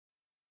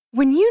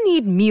When you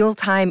need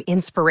mealtime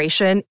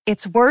inspiration,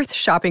 it's worth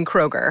shopping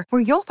Kroger,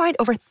 where you'll find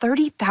over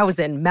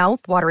 30,000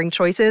 mouth-watering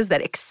choices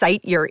that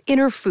excite your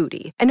inner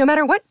foodie. And no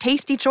matter what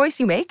tasty choice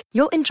you make,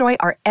 you'll enjoy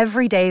our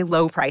everyday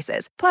low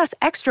prices, plus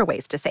extra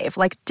ways to save,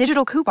 like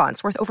digital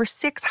coupons worth over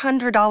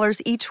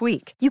 $600 each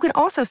week. You can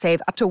also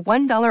save up to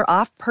 $1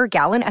 off per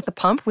gallon at the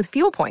pump with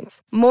fuel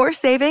points. More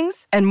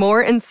savings and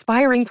more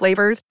inspiring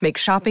flavors make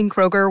shopping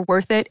Kroger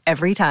worth it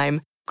every time.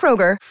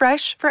 Kroger,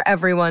 fresh for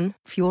everyone.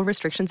 Fuel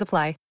restrictions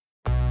apply.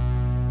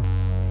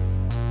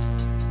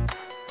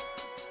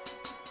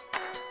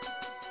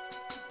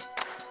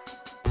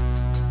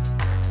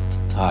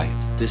 Hi,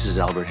 this is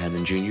Albert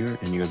Hammond Jr.,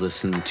 and you're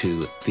listening to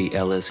the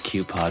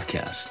LSQ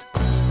Podcast.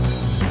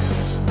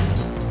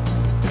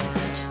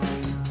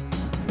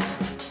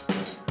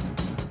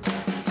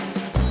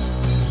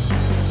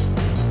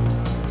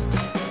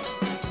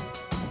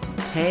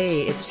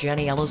 Hey, it's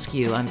Jenny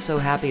LSQ. I'm so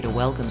happy to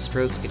welcome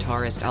Strokes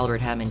guitarist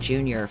Albert Hammond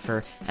Jr.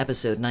 for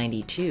episode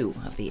 92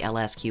 of the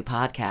LSQ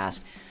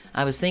Podcast.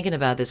 I was thinking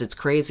about this, it's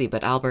crazy,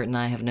 but Albert and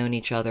I have known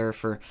each other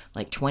for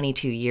like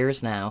 22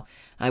 years now.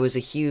 I was a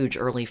huge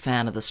early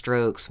fan of the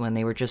Strokes when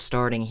they were just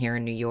starting here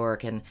in New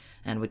York and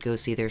would go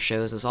see their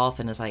shows as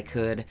often as I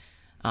could.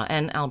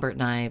 And Albert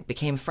and I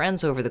became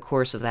friends over the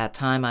course of that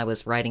time. I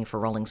was writing for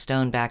Rolling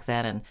Stone back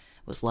then and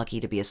was lucky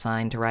to be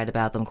assigned to write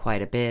about them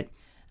quite a bit.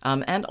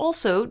 And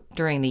also,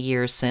 during the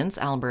years since,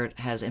 Albert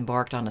has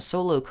embarked on a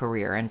solo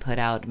career and put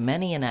out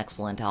many an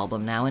excellent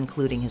album, now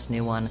including his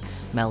new one,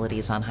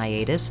 Melodies On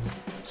Hiatus.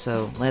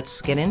 So let's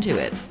get into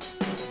it.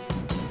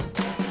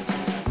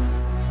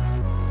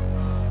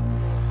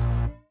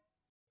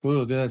 Ooh,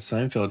 look at that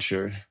Seinfeld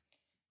shirt.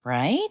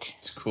 Right?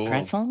 It's cool.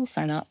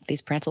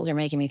 These pretzels are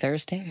making me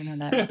thirsty. You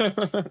know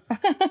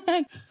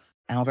that.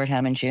 Albert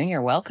Hammond Jr.,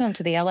 welcome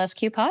to the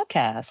LSQ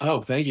Podcast. Oh,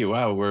 thank you.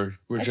 Wow, we're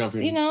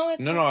jumping. You know,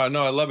 it's... No, I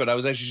love it. I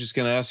was actually just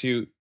going to ask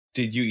you,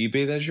 did you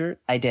eBay that shirt?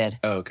 I did.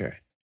 Oh, okay.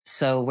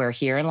 So we're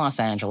here in Los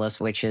Angeles,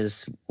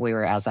 as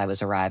I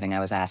was arriving, I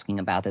was asking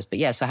about this. But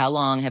yeah, so how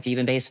long have you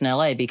been based in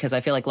LA? Because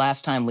I feel like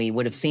last time we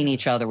would have seen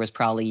each other was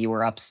probably you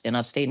were in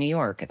upstate New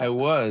York. I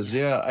was,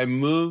 yeah. I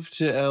moved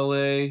to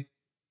LA.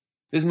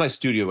 This is my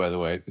studio, by the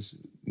way.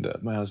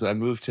 My husband. I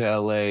moved to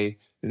LA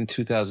in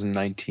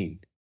 2019.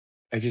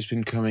 I've just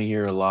been coming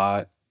here a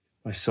lot.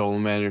 My solo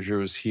manager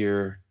was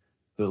here,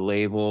 the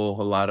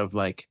label, a lot of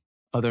like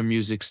other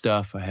music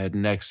stuff. I had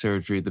neck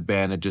surgery. The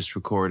band had just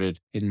recorded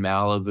in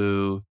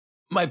Malibu.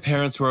 My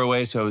parents were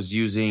away, so I was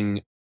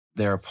using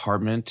their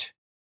apartment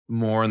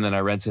more, and then I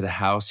rented a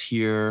house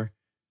here.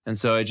 And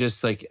so I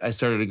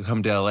started to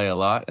come to LA a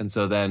lot. And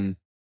so then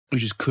we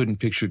just couldn't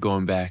picture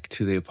going back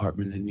to the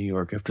apartment in New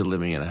York after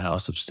living in a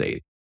house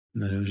upstate.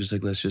 And then it was just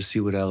like, let's just see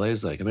what LA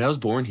is like. I mean, I was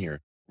born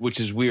here, which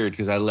is weird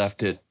because I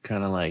left it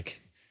kind of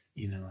like,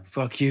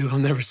 fuck you, I'll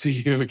never see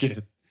you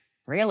again.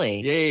 Really?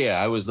 Yeah.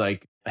 I was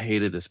like, I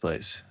hated this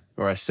place.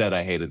 Or I said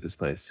I hated this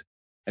place.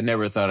 I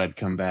never thought I'd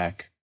come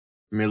back.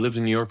 I mean, I lived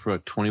in New York for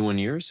like 21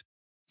 years.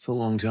 It's a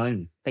long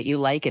time. But you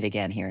like it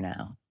again here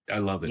now. I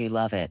love it. You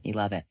love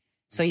it.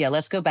 So yeah,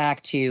 let's go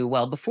back to,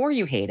 before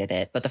you hated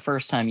it, but the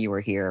first time you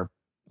were here,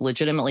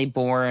 legitimately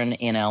born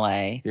in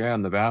LA. Yeah,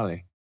 in the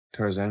Valley,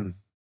 Tarzana.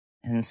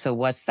 And so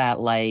what's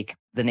that like,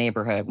 the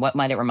neighborhood? What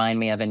might it remind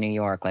me of in New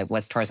York? Like,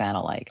 what's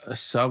Tarzana like?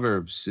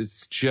 Suburbs.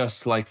 It's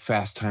just like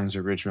Fast Times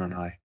at Ridgemont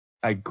High.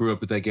 I grew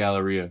up at that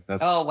Galleria.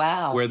 Oh,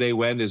 wow. Where they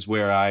went is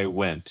where I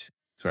went.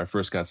 It's where I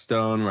first got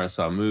stoned, where I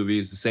saw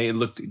movies. The same. It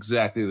looked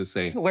exactly the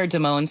same. Where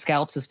Damone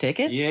scalps his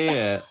tickets?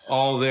 Yeah,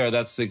 all there.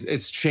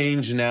 It's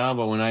changed now,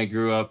 but when I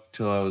grew up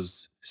till I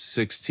was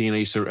 16, I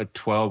used to, at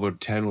 12 or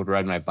 10, would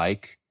ride my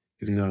bike,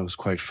 even though it was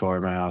quite far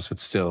in my house. But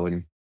still,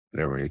 when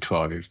you're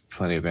 12, you have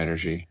plenty of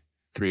energy.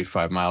 3 to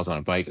 5 miles on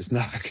a bike is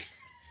nothing.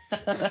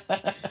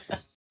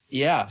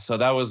 Yeah, so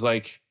that was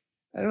like,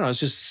 I don't know,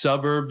 it's just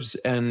suburbs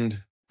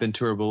and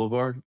Ventura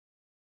Boulevard.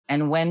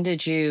 And when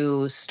did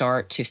you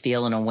start to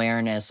feel an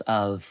awareness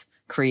of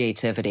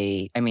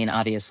creativity? I mean,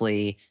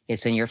 obviously,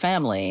 it's in your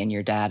family and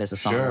your dad is a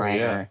songwriter. Sure,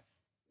 yeah.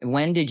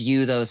 When did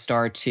you, though,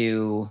 start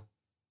to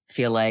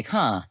feel like,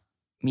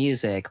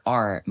 music,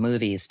 art,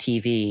 movies,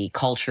 TV,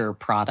 culture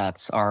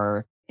products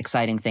are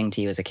exciting thing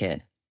to you as a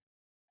kid?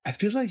 I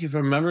feel like if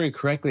I'm remembering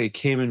correctly, it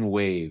came in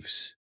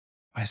waves.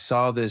 I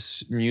saw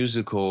this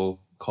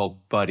musical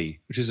called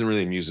Buddy, which isn't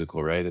really a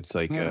musical, right? It's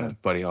like a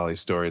Buddy Holly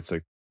story. It's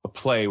like a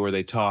play where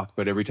they talk,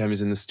 but every time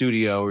he's in the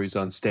studio or he's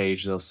on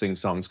stage, they'll sing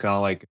songs kind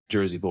of like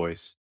Jersey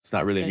Boys. It's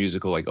not really a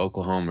musical like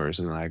Oklahoma or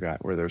something like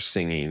that, where they're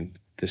singing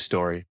this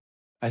story.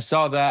 I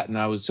saw that and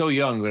I was so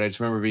young, but I just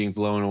remember being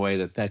blown away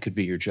that could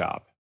be your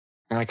job.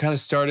 And I kind of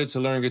started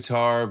to learn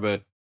guitar,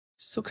 but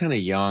still kind of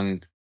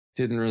young,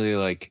 didn't really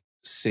like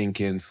sink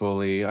in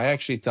fully. I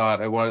actually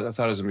thought I thought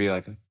I was gonna be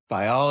like a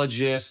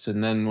biologist,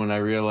 and then when I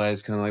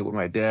realized kind of like what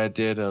my dad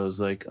did, I was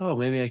like, oh,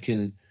 maybe I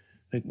can,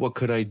 like, what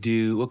could I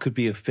do? What could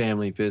be a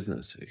family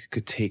business? I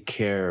could take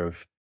care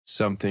of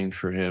something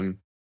for him.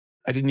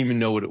 I didn't even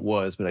know what it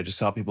was, but I just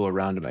saw people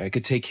around him. I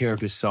could take care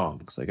of his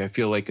songs. Like, I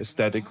feel like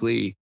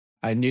aesthetically,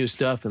 I knew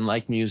stuff and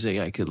liked music.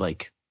 I could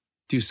like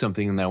do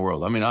something in that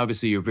world. I mean,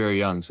 obviously you're very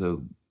young,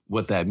 so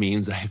what that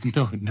means, I have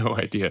no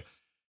idea.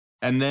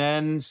 And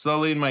then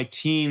slowly in my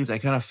teens, I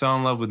kind of fell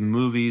in love with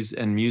movies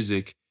and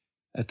music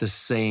at the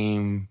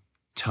same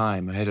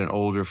time. I had an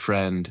older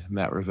friend,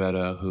 Matt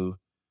Rivetta, who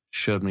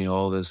showed me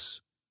all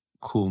this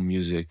cool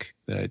music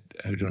that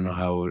I don't know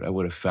how I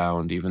would have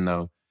found, even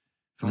though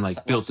from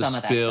like Built to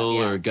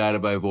Spill or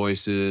Guided by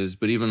Voices,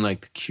 but even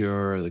like The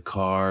Cure, The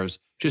Cars,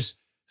 just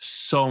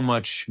so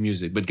much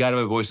music. But Guided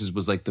by Voices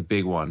was like the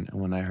big one.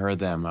 And when I heard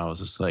them, I was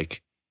just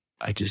like,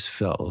 I just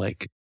felt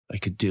like I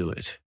could do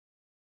it.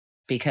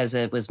 Because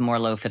it was more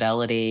low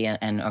fidelity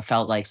and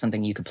felt like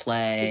something you could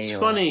play? It's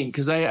funny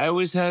because I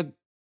always had,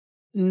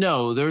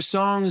 their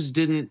songs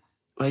didn't,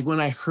 like when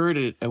I heard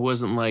it, I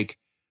wasn't like,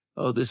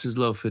 oh, this is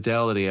low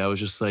fidelity. I was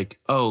just like,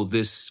 oh,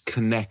 this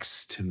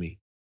connects to me.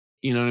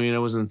 You know what I mean? I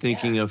wasn't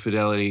thinking of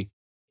fidelity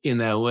in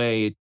that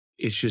way.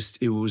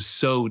 It was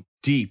so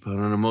deep on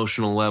an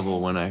emotional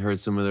level when I heard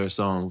some of their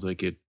songs.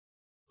 Like it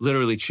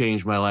literally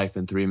changed my life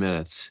in 3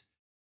 minutes.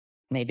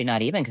 Maybe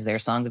not even, because their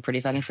songs are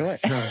pretty fucking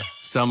short. Sure.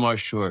 Some are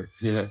short,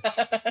 yeah.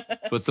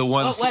 But the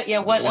ones,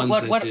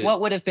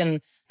 what would have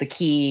been the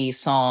key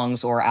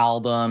songs or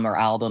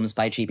albums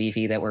by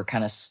GBV that were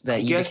kind of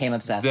that you became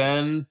obsessed with?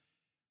 Then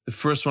the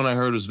first one I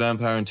heard was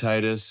Vampire and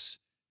Titus,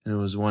 and it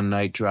was one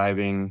night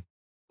driving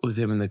with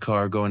him in the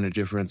car going to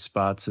different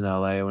spots in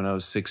LA when I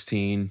was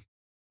 16.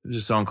 There's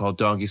a song called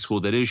Donkey School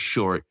that is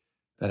short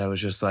that I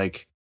was just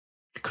like,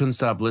 I couldn't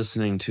stop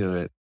listening to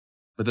it.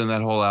 But then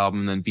that whole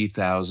album, then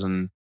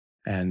B1000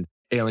 and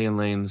Alien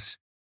Lanes.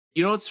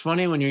 You know what's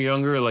funny? When you're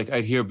younger, like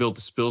I'd hear Built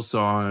to Spill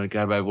song and a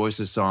Guided by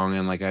Voices song,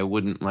 and like I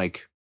wouldn't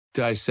like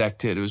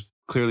dissect it. It was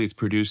clearly it's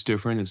produced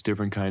different. It's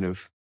different kind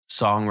of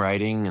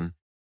songwriting and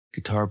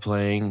guitar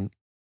playing.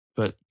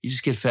 But you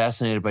just get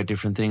fascinated by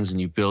different things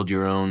and you build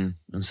your own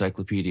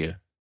encyclopedia.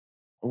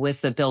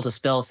 With the Built to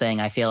Spill thing,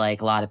 I feel like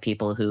a lot of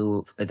people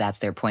who that's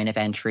their point of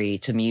entry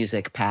to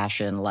music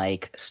passion,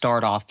 like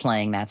start off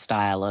playing that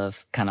style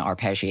of kind of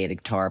arpeggiated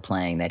guitar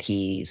playing that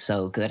he's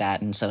so good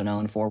at and so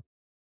known for.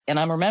 And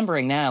I'm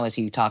remembering now, as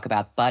you talk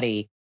about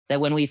Buddy,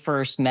 that when we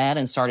first met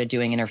and started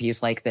doing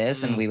interviews like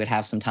this, and we would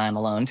have some time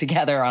alone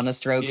together on the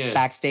Strokes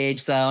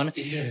backstage zone,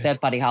 that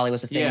Buddy Holly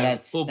was a thing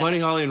Buddy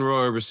Holly and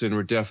Roy Orbison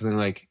were definitely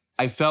like,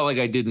 I felt like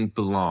I didn't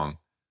belong.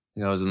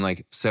 You know, I was in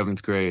like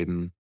 7th grade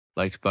and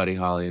liked Buddy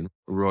Holly and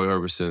Roy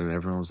Orbison, and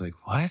everyone was like,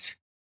 what? I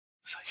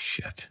was like,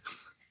 shit.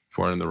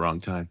 Born in the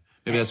wrong time.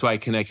 Maybe that's why I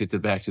connected to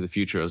Back to the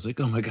Future. I was like,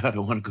 oh my God, I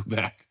want to go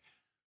back.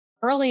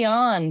 Early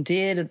on,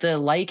 did the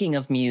liking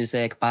of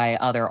music by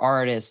other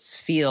artists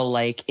feel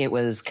like it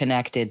was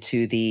connected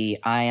to the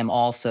I am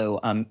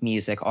also a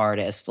music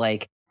artist?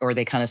 Like, or were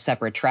they kind of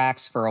separate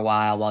tracks for a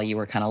while you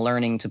were kind of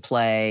learning to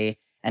play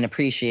and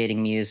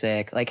appreciating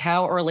music? Like,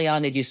 how early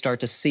on did you start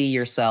to see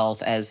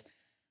yourself as,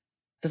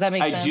 does that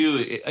make sense? I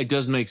do. It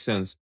does make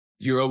sense.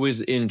 You're always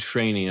in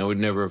training. I would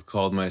never have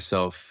called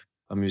myself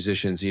a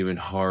musician. It's even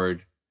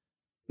hard.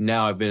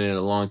 Now I've been in it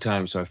a long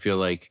time, so I feel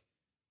like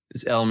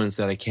there's elements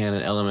that I can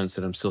and elements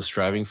that I'm still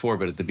striving for.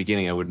 But at the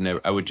beginning, I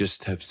would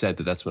just have said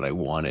that that's what I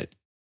wanted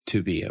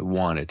to be. I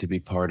wanted to be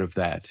part of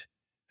that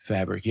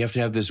fabric. You have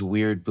to have this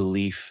weird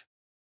belief.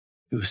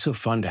 It was so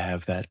fun to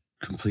have that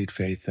complete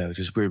faith, though.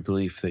 Just weird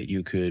belief that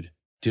you could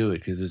do it,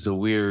 because it's a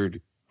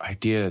weird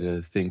idea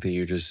to think that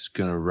you're just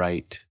going to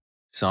write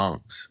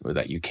songs or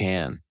that you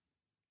can.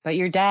 But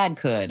your dad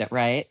could,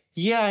 right?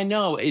 Yeah, I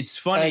know. It's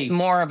funny. So it's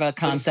more of a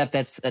concept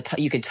that's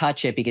you could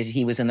touch it because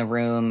he was in the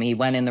room. He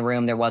went in the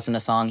room. There wasn't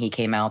a song. He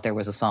came out. There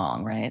was a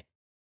song, right?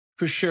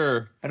 For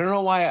sure. I don't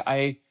know why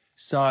I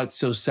saw it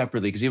so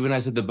separately, because even when I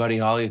said the Buddy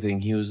Holly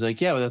thing, he was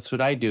like, yeah, well, that's what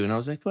I do. And I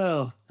was like,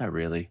 well, not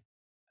really.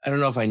 I don't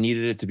know if I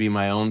needed it to be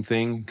my own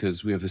thing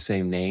because we have the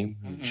same name,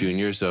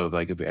 Junior. So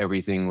like if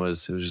everything it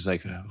was just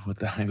like, what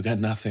the hell? I've got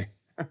nothing.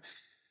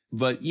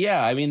 But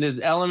yeah, I mean, there's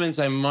elements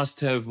I must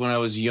have when I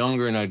was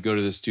younger and I'd go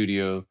to the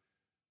studio,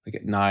 like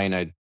at 9,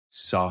 I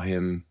saw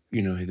him,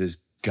 you know, this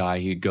guy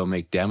he'd go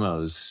make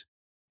demos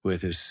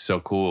with. It was so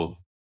cool.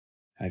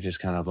 I just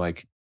kind of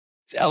like,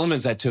 it's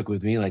elements I took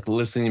with me, like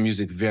listening to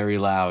music very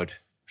loud.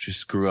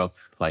 Just grew up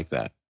like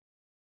that.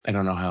 I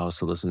don't know how else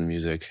to listen to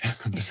music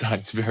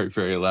besides very,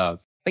 very loud.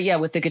 But yeah,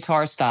 with the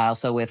guitar style,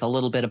 so with a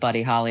little bit of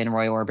Buddy Holly and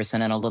Roy Orbison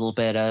and a little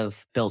bit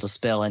of Built to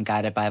Spill and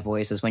Guided by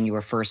Voices, when you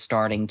were first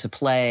starting to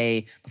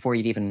play, before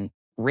you'd even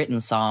written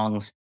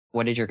songs,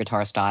 what did your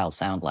guitar style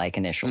sound like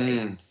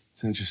initially?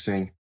 It's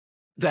interesting.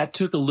 That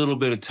took a little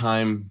bit of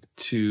time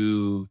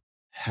to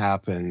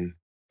happen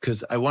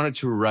because I wanted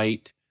to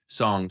write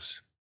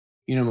songs.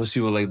 You know, most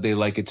people they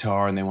like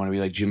guitar and they want to be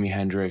like Jimi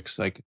Hendrix.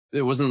 Like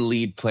there wasn't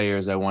lead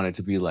players I wanted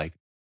to be like.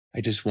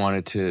 I just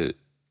wanted to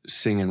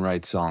sing and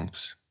write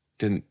songs.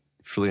 Didn't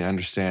fully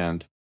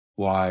understand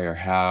why or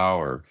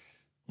how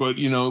but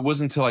you know, it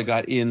wasn't until I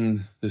got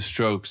in the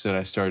Strokes that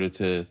I started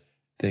to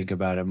think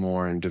about it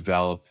more and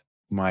develop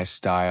my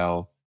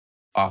style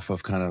off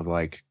of kind of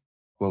like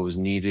what was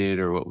needed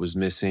or what was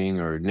missing,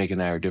 or Nick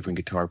and I are different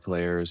guitar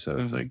players. So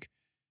it's like,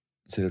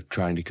 instead of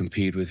trying to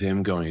compete with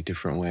him, going a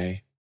different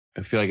way,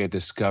 I feel like I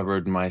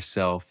discovered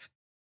myself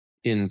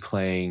in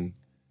playing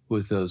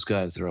with those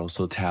guys. They're all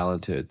so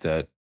talented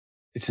that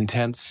it's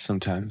intense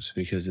sometimes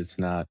because it's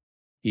not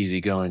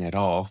easygoing at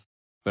all.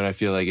 But I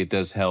feel like it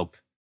does help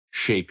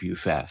shape you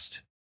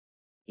fast.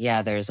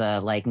 Yeah, there's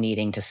a like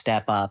needing to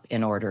step up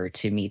in order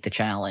to meet the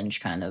challenge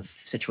kind of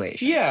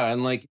situation. Yeah,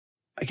 and like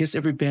I guess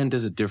every band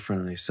does it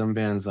differently. Some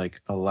bands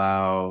like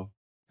allow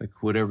like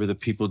whatever the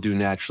people do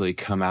naturally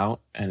come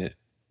out and it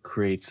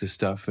creates the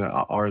stuff.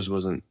 Ours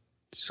wasn't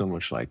so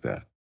much like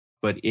that.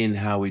 But in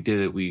how we did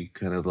it, we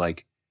kind of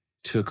like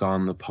took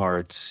on the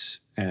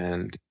parts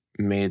and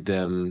made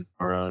them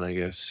our own, I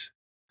guess.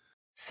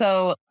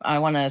 So I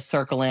want to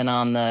circle in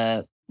on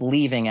the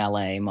leaving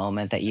LA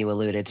moment that you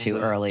alluded to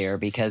earlier,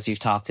 because you've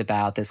talked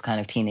about this kind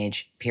of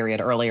teenage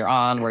period earlier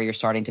on where you're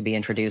starting to be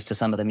introduced to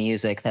some of the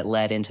music that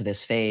led into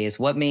this phase.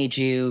 What made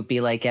you be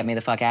like, get me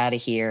the fuck out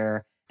of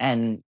here?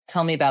 And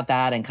tell me about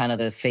that and kind of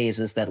the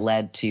phases that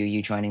led to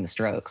you joining the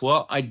Strokes.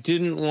 Well, I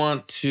didn't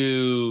want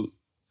to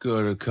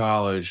go to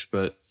college,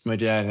 but my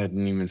dad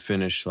hadn't even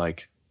finished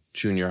like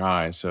junior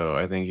high. So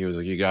I think he was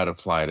like, you got to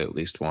apply to at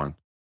least one.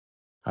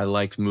 I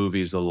liked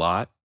movies a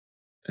lot.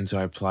 And so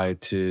I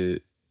applied to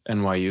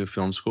NYU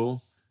Film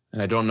School.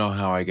 And I don't know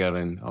how I got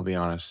in, I'll be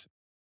honest.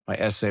 My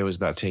essay was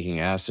about taking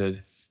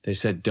acid. They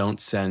said, don't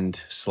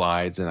send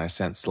slides. And I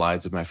sent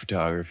slides of my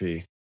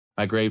photography.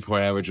 My grade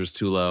point average was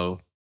too low.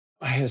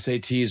 My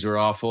SATs were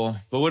awful,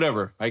 but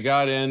whatever. I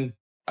got in.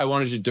 I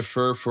wanted to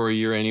defer for a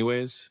year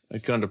anyways.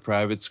 I'd gone to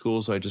private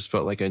school, so I just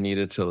felt like I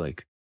needed to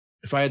like,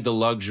 if I had the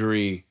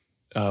luxury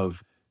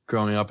of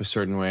growing up a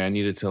certain way, I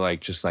needed to like,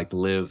 just like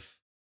live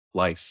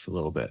life a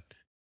little bit,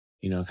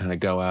 you know, kind of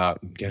go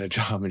out and get a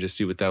job and just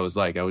see what that was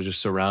like. I was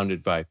just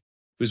surrounded by, it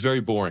was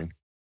very boring.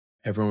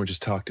 Everyone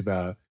just talked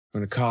about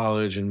going to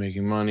college and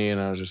making money.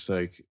 And I was just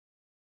like,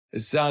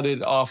 it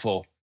sounded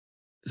awful.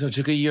 So I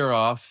took a year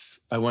off.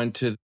 I went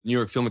to New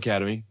York Film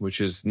Academy,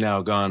 which is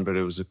now gone, but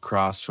it was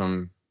across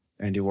from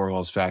Andy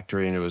Warhol's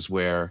factory, and it was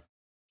where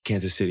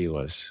Kansas City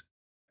was.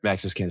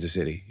 Max's Kansas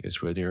City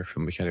is where New York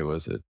Film Academy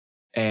was.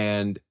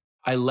 And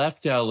I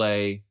left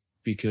LA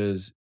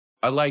because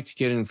I liked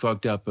getting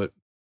fucked up, but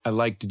I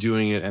liked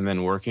doing it and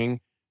then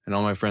working. And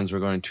all my friends were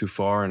going too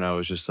far. And I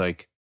was just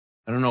like,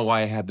 I don't know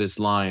why I had this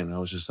line. I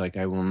was just like,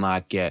 I will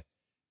not get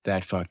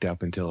that fucked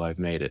up until I've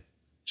made it.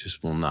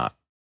 Just will not.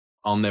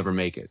 I'll never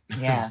make it.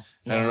 Yeah.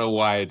 I don't know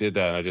why I did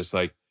that. I just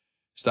like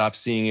stopped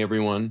seeing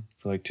everyone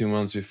for like 2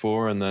 months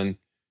before and then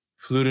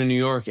flew to New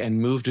York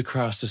and moved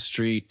across the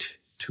street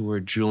to where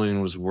Julian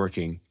was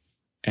working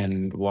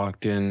and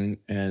walked in,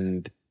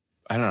 and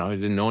I don't know, I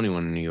didn't know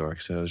anyone in New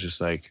York. So I was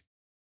just like,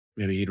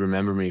 maybe he'd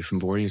remember me from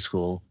boarding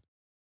school.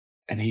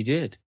 And he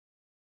did.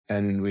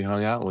 And we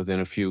hung out. Within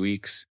a few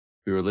weeks.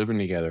 We were living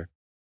together.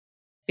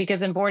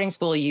 Because in boarding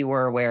school, you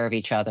were aware of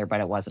each other,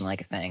 but it wasn't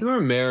like a thing. You were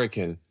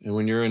American. And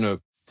when you're in a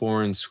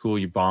foreign school,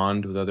 you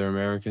bond with other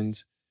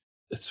Americans.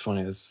 It's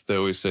funny. They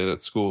always say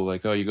that school,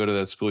 like, oh, you go to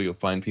that school, you'll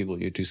find people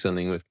you do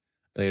something with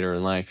later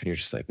in life. And you're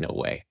just like, no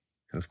way.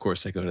 And of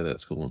course, I go to that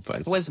school and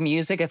find Was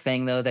music a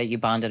thing, though, that you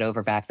bonded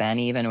over back then,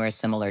 even, or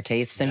similar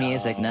tastes in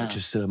music? No.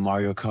 Just a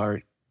Mario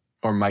Kart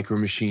or Micro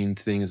Machine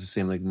thing is the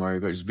same like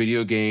Mario Kart. Just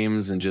video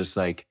games and just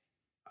like,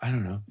 I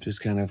don't know,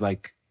 just kind of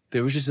like,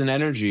 there was just an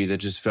energy that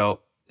just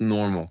felt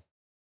normal.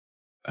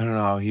 I don't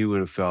know how he would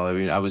have felt. I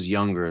mean, I was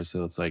younger,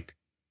 so it's like.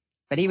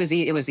 But it was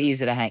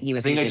easy to hang. I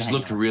think I just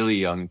looked really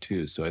young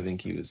too, so I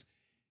think he was.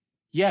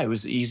 Yeah, it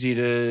was easy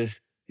to.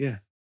 Yeah.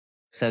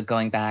 So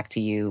going back to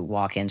you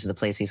walk into the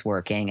place he's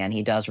working, and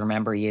he does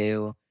remember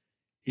you.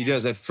 He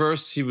does. At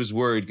first, he was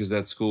worried because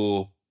that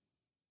school.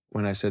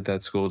 When I said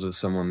that school to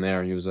someone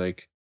there, he was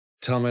like,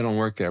 "Tell him I don't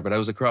work there." But I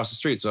was across the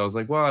street, so I was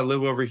like, "Well, I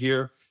live over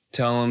here.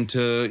 Tell him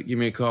to give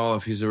me a call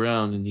if he's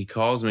around." And he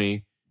calls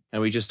me,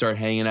 and we just start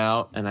hanging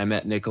out. And I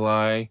met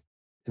Nikolai,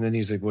 and then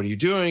he's like, "What are you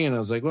doing?" And I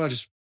was like, "Well,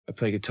 I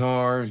play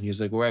guitar." And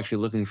he's like, "We're actually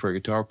looking for a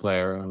guitar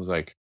player." And I was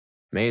like,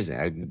 amazing.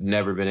 I'd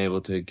never been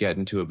able to get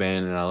into a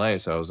band in LA.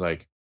 So I was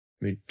like,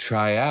 let me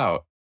try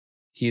out.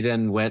 He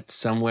then went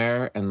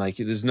somewhere and like,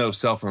 there's no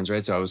cell phones,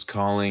 right? So I was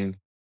calling.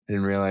 I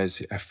didn't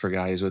realize, I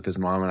forgot he was with his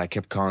mom, and I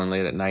kept calling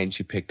late at night and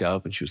she picked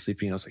up and she was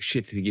sleeping. I was like,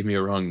 shit, did he give me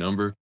a wrong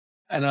number?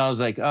 And I was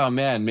like, oh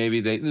man,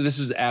 maybe this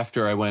was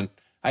after I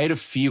had a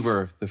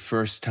fever the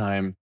first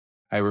time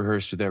I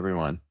rehearsed with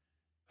everyone.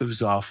 It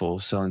was awful,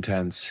 so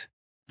intense.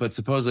 But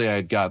supposedly I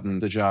had gotten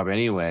the job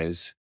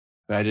anyways,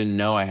 but I didn't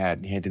know I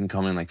had. He didn't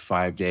come in like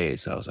 5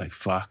 days. So I was like,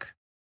 fuck.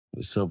 I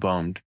was so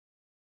bummed.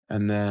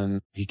 And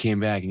then he came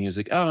back and he was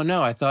like, oh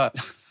no, I thought,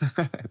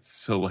 it's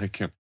so like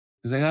him.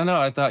 He was like, oh no,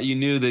 I thought you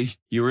knew that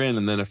you were in.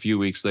 And then a few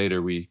weeks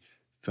later, we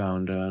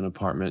found an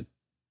apartment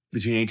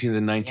between 18th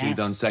and 19th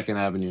on 2nd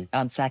Avenue.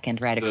 On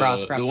 2nd, right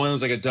across from. The one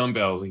was like a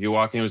dumbbell. Like you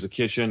walk in, it was a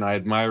kitchen. I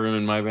had my room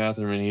and my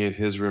bathroom, and he had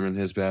his room and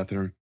his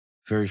bathroom.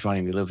 Very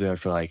funny. We lived there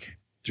for like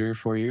 3 or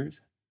 4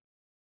 years.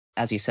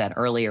 As you said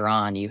earlier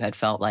on, you had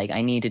felt like,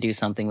 I need to do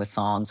something with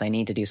songs. I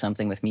need to do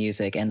something with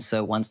music. And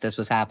so once this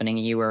was happening,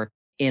 you were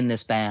in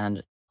this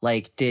band.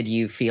 Like, did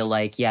you feel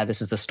like, yeah,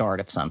 this is the start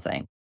of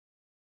something?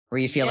 Were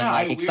you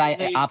feeling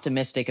excited,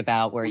 optimistic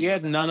about where we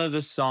had none of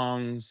the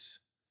songs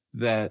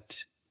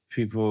that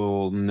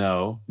people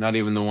know, not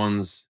even the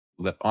ones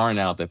that aren't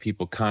out that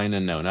people kind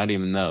of know, not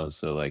even those.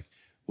 So like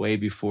way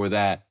before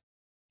that,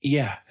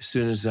 yeah, as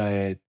soon as I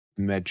had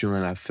met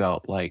Julian, I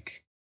felt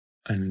like,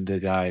 and the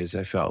guys,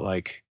 I felt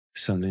like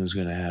something was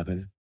going to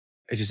happen.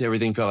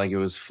 Everything felt like it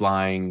was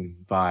flying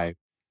by. It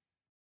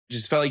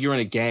just felt like you're in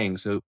a gang.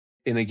 So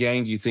in a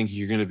gang, do you think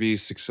you're going to be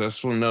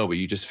successful? No, but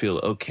you just feel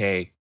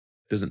okay.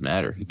 Doesn't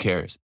matter. Who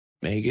cares?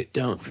 Make it,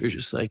 don't. You're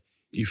just like,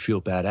 you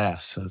feel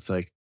badass. So it's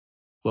like,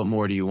 what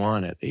more do you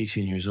want at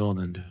 18 years old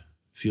than to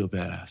feel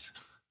badass?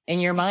 In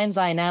your mind's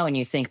eye now, when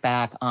you think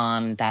back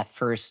on that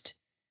first,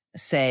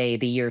 say,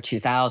 the year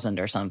 2000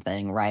 or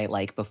something, right?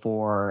 Like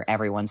before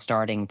everyone's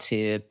starting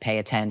to pay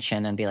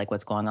attention and be like,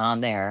 what's going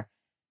on there?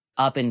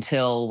 Up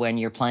until when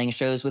you're playing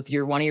shows with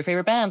one of your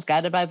favorite bands,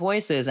 Guided by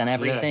Voices, and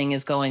everything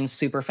is going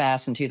super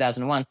fast in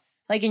 2001.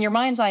 Like in your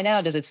mind's eye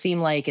now, does it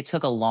seem like it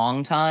took a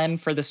long time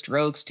for the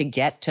Strokes to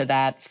get to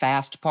that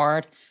fast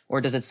part? Or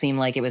does it seem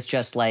like it was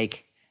just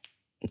like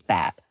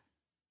that?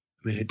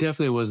 I mean, it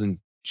definitely wasn't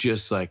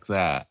just like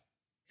that.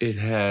 It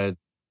had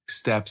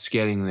steps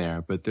getting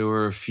there, but there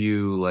were a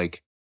few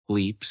like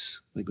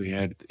leaps. Like we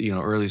had,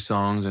 early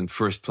songs and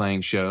first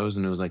playing shows,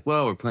 and it was like,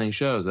 whoa, we're playing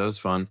shows. That was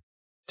fun.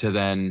 To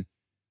then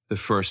the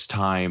first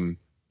time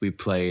we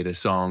played a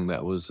song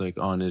that was like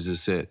on Is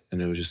This It?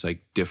 And it was just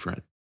like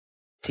different.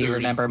 Do you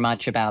remember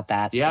much about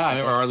that? Yeah, I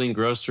remember Arlene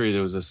Grocery.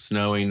 There was a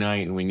snowy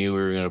night and we knew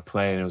we were going to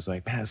play, and it was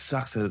like, man, it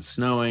sucks that it's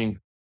snowing.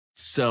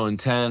 It's so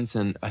intense.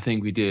 And I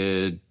think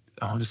I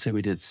want to say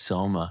we did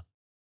Selma.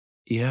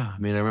 Yeah, I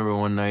mean, I remember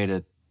one night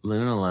at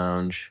Luna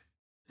Lounge,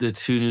 the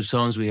two new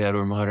songs we had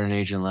were Modern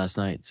Age and Last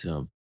Night.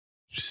 So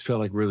it just felt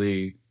like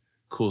really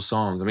cool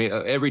songs. I mean,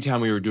 every time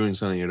we were doing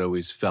something, it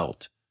always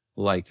felt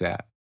like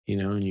that,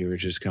 and you were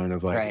just kind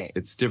of like, right.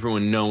 It's different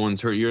when no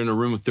one's hurt. You're in a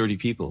room with 30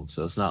 people.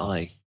 So it's not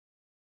like,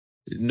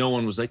 no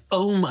one was like,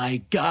 oh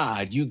my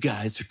God, you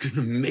guys are going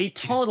to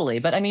make it. Totally.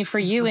 But I mean, for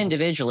you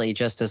individually,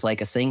 just as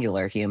like a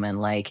singular human,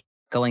 like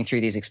going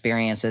through these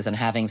experiences and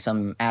having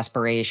some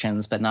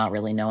aspirations, but not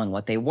really knowing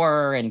what they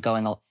were and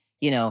going,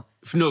 No,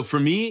 for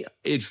me,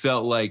 it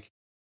felt like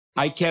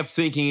I kept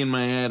thinking in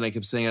my head, I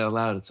kept saying it out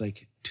loud. It's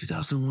like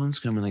 2001's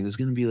coming. Like there's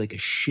going to be like a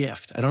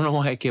shift. I don't know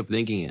why I kept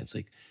thinking it. It's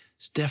like,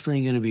 it's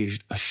definitely going to be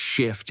a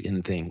shift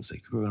in things.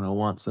 Like we're going to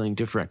want something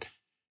different.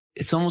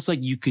 It's almost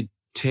like you could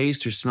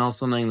taste or smell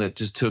something that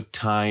just took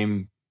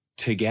time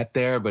to get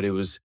there, but it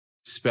was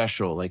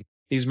special. Like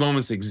these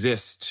moments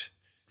exist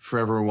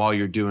forever while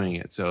you're doing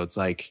it. So it's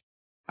like,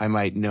 I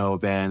might know a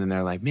band and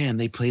they're like, man,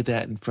 they played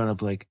that in front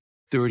of like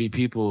 30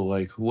 people.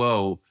 Like,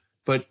 whoa.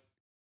 But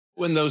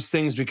when those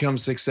things become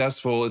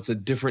successful, it's a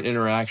different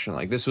interaction.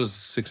 Like this was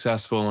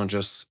successful and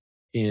just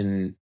I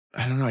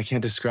don't know, I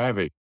can't describe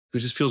it. It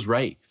just feels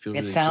right. It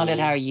really sounded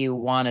cool. how you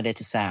wanted it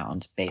to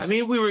sound, basically.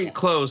 I mean, we were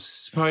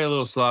close, probably a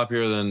little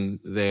sloppier than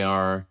they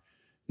are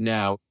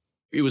now.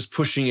 It was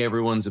pushing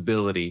everyone's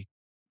ability.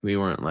 We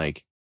weren't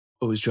like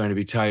always trying to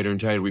be tighter and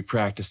tighter. We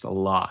practiced a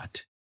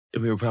lot.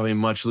 And we were probably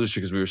much looser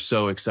because we were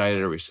so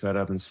excited, or we sped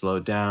up and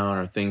slowed down,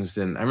 or things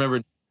didn't. I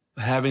remember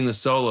having the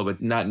solo,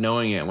 but not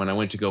knowing it when I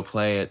went to go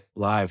play it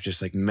live,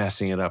 just like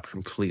messing it up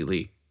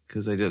completely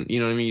because I didn't, you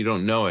know what I mean? You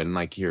don't know it, and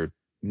like your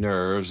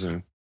nerves,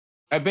 and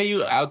I bet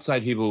you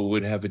outside people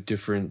would have a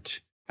different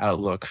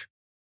outlook.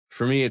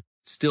 For me, it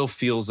still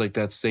feels like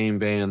that same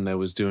band that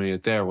was doing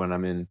it there when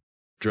I'm in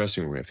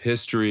dressing room. We have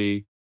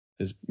history,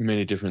 there's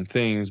many different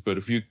things, but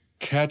if you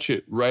catch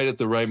it right at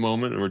the right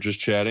moment and we're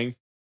just chatting,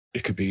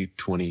 it could be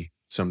 20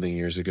 something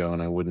years ago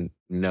and I wouldn't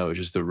know.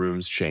 Just the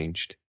rooms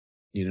changed.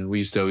 We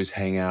used to always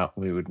hang out.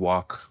 We would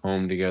walk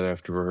home together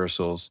after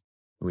rehearsals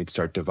and we'd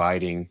start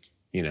dividing,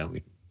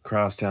 we'd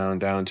cross town,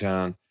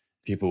 downtown.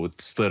 People would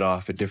split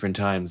off at different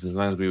times. As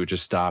long as we would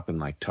just stop and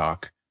like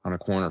talk on a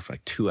corner for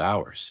like 2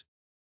 hours.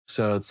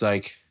 So it's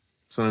like,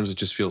 sometimes it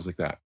just feels like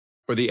that.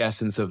 Or the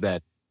essence of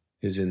that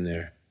is in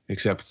there.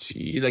 Except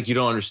you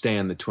don't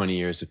understand that 20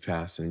 years have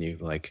passed and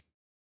you've like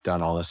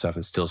done all this stuff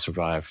and still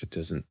survived.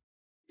 It'd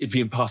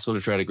be impossible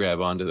to try to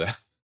grab onto that.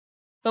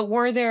 But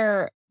were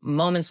there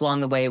moments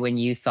along the way when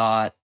you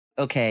thought,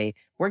 okay,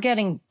 we're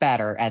getting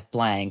better at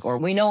blank, or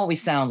we know what we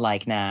sound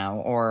like now,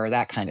 or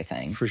that kind of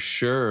thing? For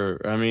sure.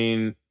 I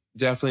mean,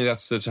 definitely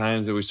that's the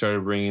times that we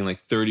started bringing like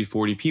 30,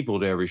 40 people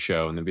to every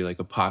show, and there'd be like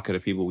a pocket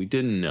of people we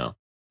didn't know.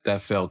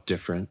 That felt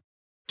different.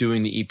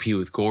 Doing the EP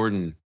with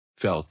Gordon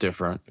felt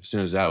different. As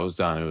soon as that was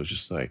done, it was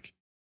just like,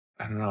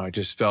 I don't know, I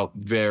just felt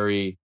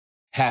very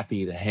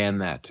happy to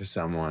hand that to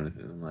someone.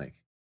 And I'm like,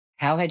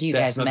 how had you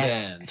guys met?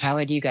 Band. How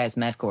had you guys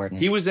met Gordon?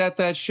 He was at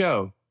that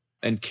show.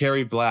 And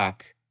Carrie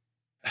Black,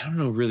 I don't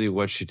know really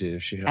what she did.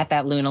 If she at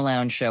that Luna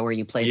Lounge show where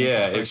you played.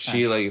 Yeah, him for the first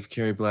time. if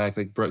Carrie Black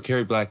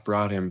Carrie Black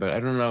brought him, but I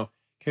don't know.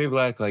 Carrie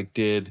Black I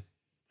think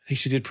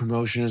she did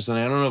promotion or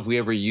something. I don't know if we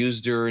ever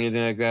used her or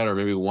anything like that, or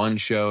maybe one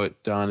show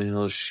at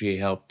Donahill she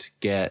helped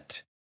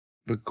get.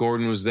 But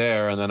Gordon was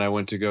there, and then I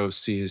went to go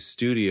see his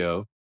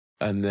studio,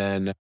 and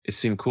then it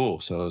seemed cool,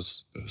 so I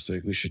was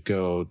like, we should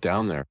go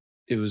down there.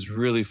 It was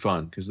really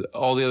fun because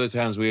all the other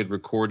times we had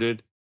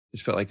recorded, it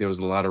felt like there was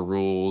a lot of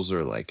rules,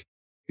 or like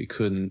we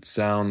couldn't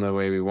sound the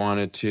way we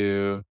wanted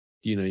to.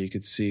 You know, you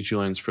could see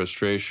Julian's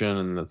frustration,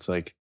 and it's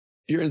like,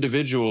 you're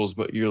individuals,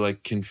 but you're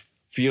like, can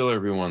feel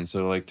everyone.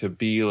 So like to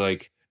be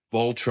like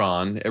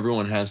Voltron,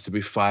 everyone has to be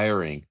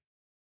firing.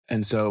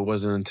 And so it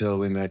wasn't until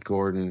we met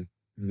Gordon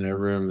in that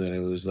room that it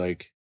was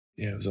like,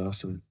 yeah, it was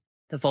awesome.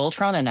 The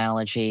Voltron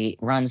analogy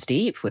runs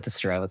deep with the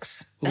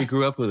Strokes. We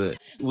grew up with it.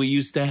 We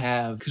used to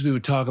have, because we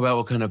would talk about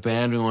what kind of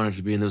band we wanted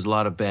to be. And there's a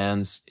lot of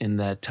bands in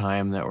that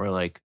time that were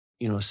like,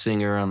 you know,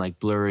 singer and like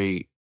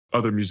blurry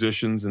other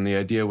musicians. And the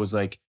idea was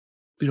like,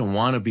 we don't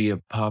want to be a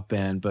pop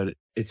band, but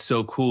it's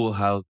so cool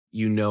how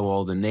you know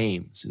all the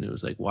names. And it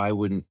was like, why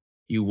wouldn't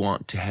you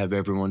want to have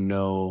everyone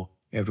know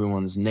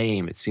everyone's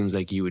name? It seems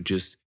like you would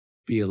just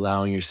be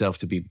allowing yourself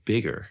to be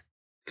bigger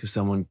because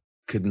someone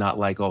could not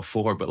like all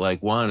four, but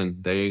like one,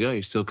 and there you go,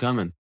 you're still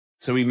coming.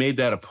 So we made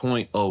that a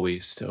point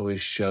always to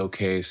always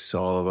showcase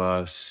all of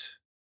us.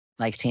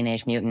 Like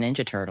Teenage Mutant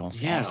Ninja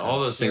Turtles. Yeah, also. all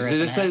those things.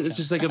 It's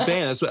just like a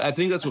band. I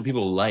think that's what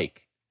people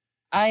like.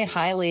 I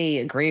highly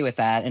agree with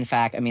that. In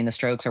fact, I mean, the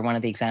Strokes are one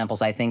of the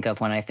examples I think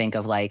of when I think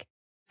of like,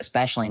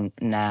 especially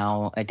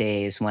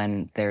nowadays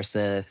when there's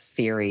the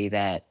theory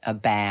that a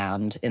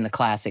band in the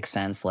classic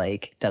sense,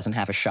 like doesn't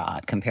have a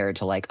shot compared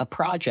to like a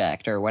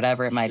project or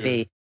whatever it might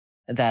be,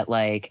 that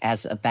like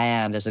as a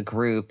band, as a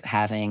group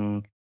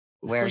having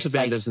where of course a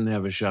band doesn't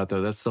have a shot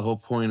though. That's the whole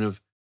point of,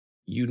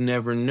 you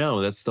never know.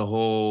 That's the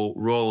whole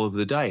roll of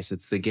the dice.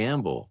 It's the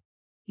gamble.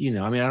 You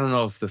know, I mean, I don't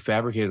know if the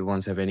fabricated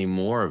ones have any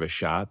more of a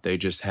shot. They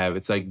just have,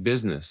 it's like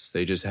business.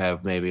 They just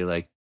have maybe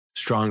like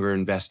stronger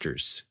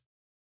investors.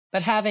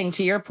 But having,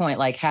 to your point,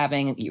 like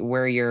having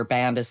where your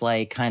band is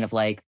like kind of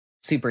like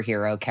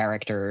superhero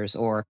characters,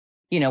 or,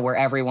 you know, where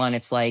everyone,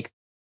 it's like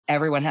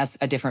everyone has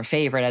a different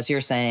favorite, as you're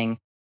saying.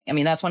 I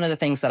mean, that's one of the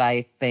things that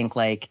I think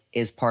like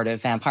is part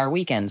of Vampire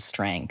Weekend's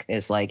strength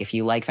is like, if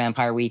you like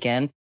Vampire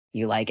Weekend,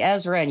 you like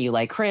Ezra and you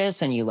like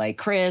Chris and you like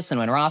Chris. And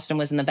when Rostam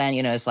was in the band,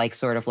 you know, it's like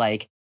sort of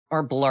like,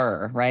 or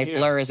Blur, right? Yeah.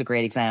 Blur is a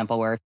great example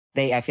where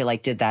they, I feel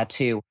like, did that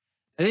too.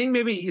 I think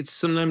maybe it's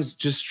sometimes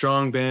just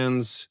strong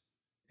bands.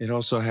 It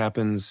also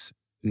happens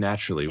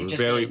naturally.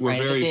 We're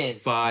very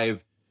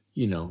five,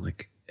 you know,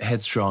 like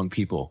headstrong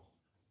people,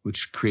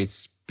 which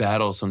creates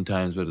battle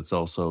sometimes, but it's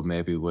also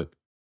maybe what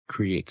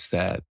creates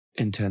that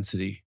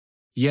intensity.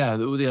 Yeah,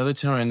 the other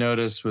time I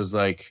noticed was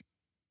like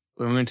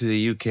when we went to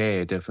the UK,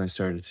 I definitely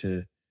started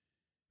to,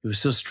 it was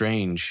so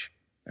strange.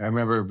 I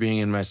remember being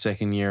in my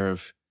second year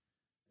of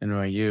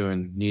NYU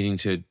and needing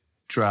to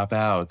drop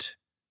out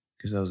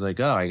because I was like,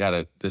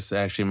 oh, this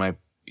actually might,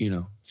 you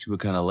know, see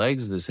what kind of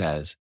legs this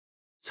has.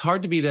 It's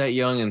hard to be that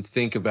young and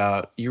think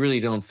about, you really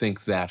don't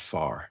think that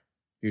far.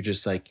 You're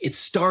just like, it's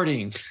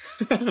starting.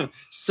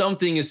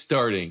 Something is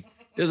starting.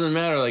 Doesn't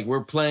matter. Like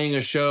we're playing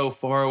a show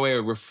far away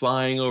or we're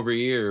flying over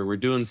here or we're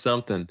doing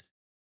something.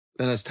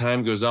 Then as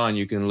time goes on,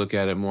 you can look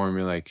at it more and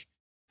be like,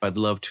 I'd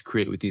love to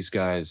create with these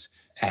guys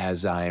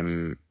as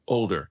I'm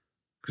older.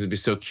 Because I'd be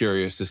so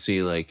curious to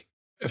see, like,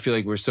 I feel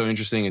like we're so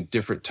interesting at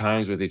different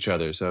times with each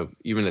other. So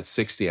even at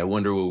 60, I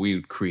wonder what we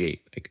would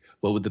create. Like,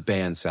 what would the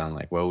band sound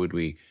like? What would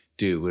we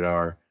do? Would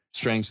our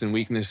strengths and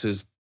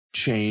weaknesses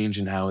change?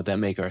 And how would that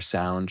make our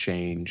sound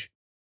change?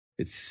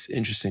 It's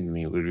interesting to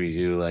me. Would we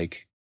do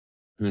like,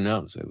 who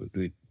knows? Would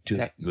we do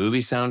like movie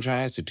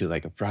soundtracks? Would do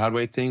like a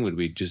Broadway thing? Would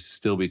we just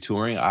still be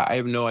touring? I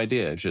have no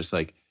idea. It's just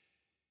like,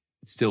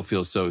 it still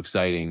feels so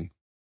exciting.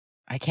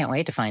 I can't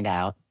wait to find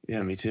out.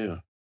 Yeah, me too.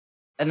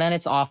 And then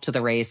it's off to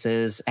the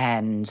races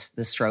and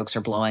the Strokes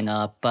are blowing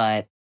up.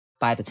 But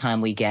by the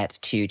time we get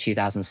to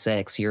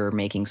 2006, you're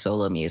making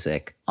solo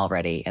music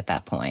already at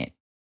that point.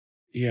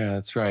 Yeah,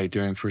 that's right.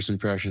 During First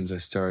Impressions, I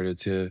started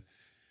to,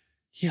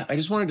 I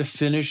just wanted to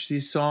finish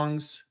these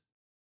songs.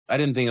 I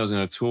didn't think I was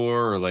going to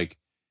tour or like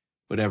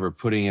whatever.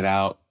 Putting it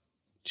out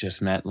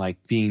just meant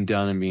like being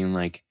done and being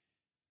like,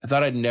 I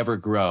thought I'd never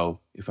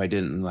grow if I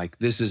didn't like,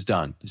 this is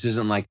done. This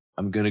isn't like,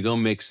 I'm going to go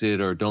mix it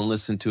or don't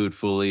listen to it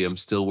fully. I'm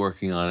still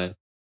working on it.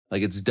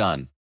 Like it's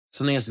done.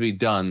 Something has to be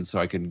done so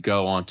I can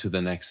go on to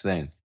the next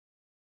thing.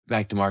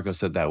 Mac DeMarco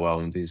said that well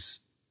in his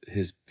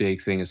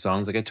big thing of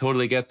songs. Like I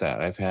totally get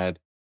that. I've had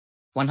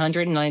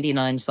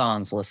 199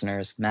 songs,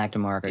 listeners, Mac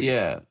DeMarco.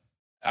 Yeah.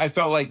 I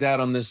felt like that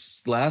on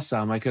this last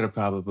album. I could have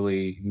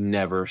probably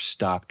never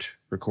stopped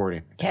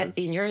recording.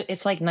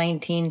 It's like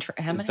 19.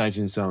 How many? It's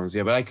 19 songs.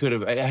 Yeah, but I could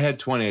have. I had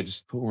 20. I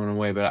just put one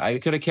away. But I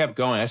could have kept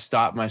going. I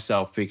stopped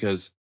myself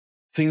because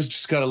things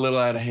just got a little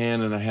out of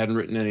hand and I hadn't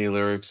written any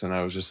lyrics. And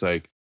I was just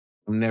like,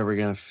 I'm never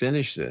going to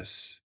finish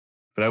this.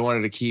 But I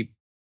wanted to keep,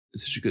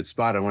 it's such a good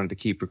spot. I wanted to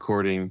keep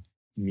recording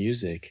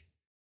music.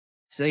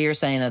 So you're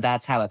saying that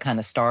that's how it kind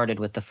of started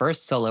with the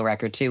first solo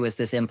record too, was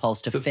this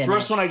impulse to finish? The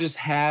first one I just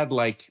had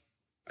like,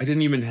 I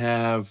didn't even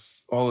have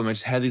all of them. I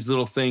just had these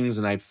little things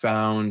and I'd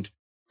found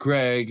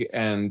Greg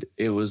and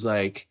it was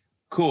like,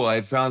 cool.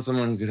 I'd found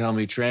someone who could help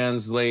me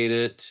translate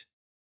it.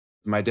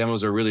 My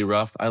demos are really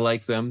rough. I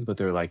like them, but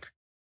they're like,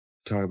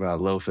 talk about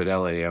low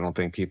fidelity. I don't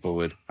think people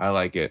would, I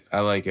like it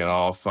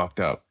all fucked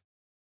up.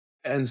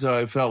 And so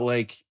I felt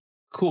like,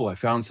 cool. I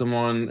found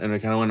someone and I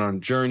kind of went on a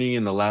journey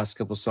and the last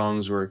couple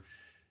songs were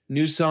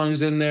new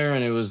songs in there,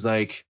 and it was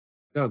like,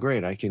 oh,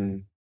 great.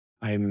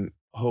 I'm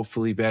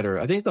hopefully better.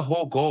 I think the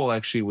whole goal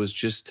actually was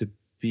just to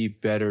be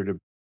better, to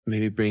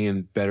maybe bring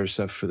in better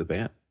stuff for the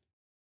band.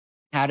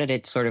 How did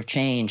it sort of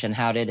change, and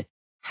how did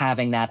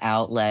having that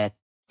outlet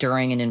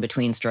during and in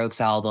between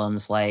Strokes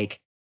albums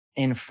like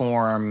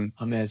inform?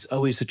 Oh man, it's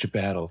always such a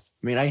battle.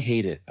 I mean, I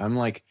hate it. I'm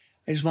like,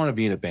 I just want to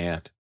be in a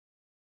band.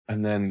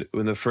 And then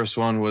when the first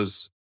one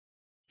was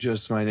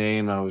just my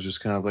name, I was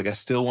just kind of like, I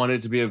still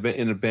wanted to be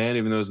in a band,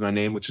 even though it was my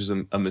name, which is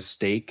a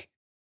mistake,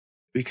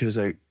 because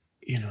I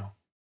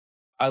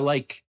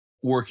like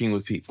working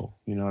with people.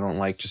 I don't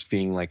like just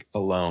being like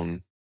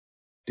alone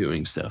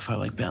doing stuff. I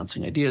like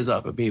bouncing ideas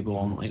off of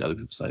people and like other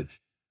people's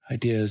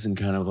ideas, and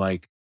kind of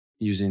like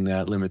using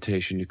that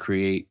limitation to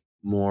create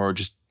more,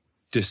 just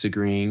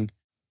disagreeing.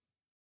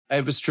 I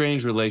have a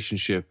strange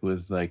relationship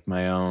with like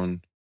my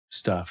own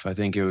stuff. I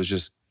think it was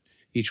just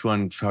each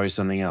one probably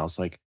something else.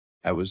 Like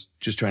I was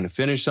just trying to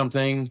finish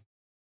something.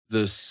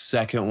 The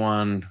second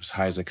one was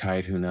high as a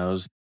kite, who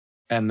knows?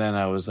 And then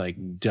I was like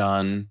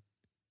done,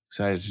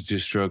 excited to do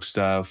Stroke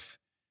stuff.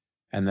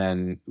 And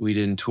then we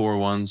didn't tour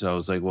one. So I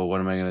was like, well, what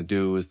am I going to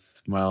do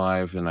with my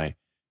life? And I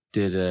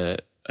did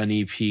an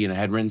EP, and I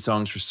had written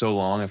songs for so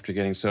long after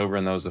getting sober.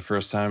 And that was the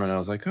first time. And I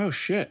was like, oh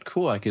shit,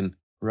 cool. I can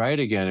write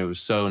again. It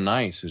was so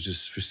nice. It was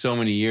just for so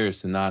many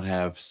years to not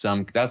have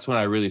that's when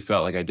I really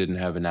felt like I didn't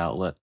have an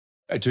outlet.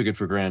 I took it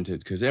for granted,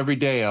 because every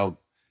day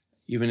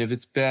even if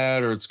it's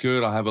bad or it's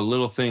good, I'll have a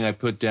little thing I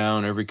put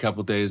down every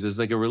couple of days. There's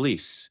like a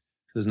release.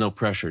 There's no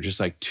pressure. Just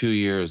like 2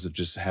 years of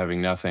just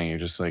having nothing. You're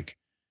just like,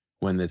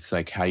 when it's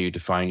like how you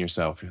define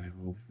yourself, you're like,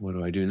 well, what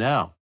do I do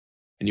now?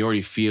 And you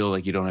already feel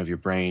like you don't have your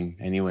brain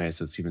anyway,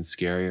 so it's even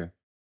scarier.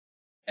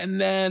 And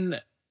then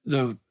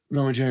the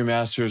Momentary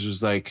Masters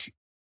was like,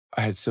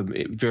 I had some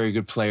very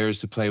good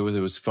players to play with.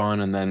 It was fun.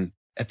 And then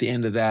at the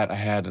end of that, I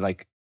had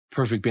like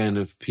perfect band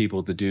of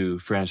people to do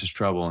Francis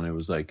Trouble. And it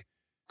was like,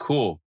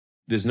 cool.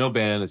 There's no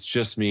band. It's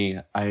just me.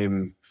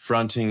 I'm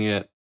fronting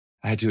it.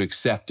 I had to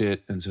accept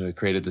it. And so I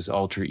created this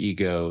alter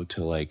ego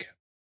to like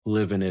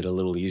live in it a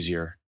little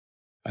easier.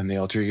 And the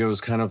alter ego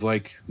was kind of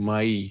like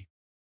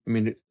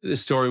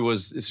it's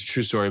a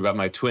true story about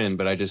my twin,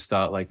 but I just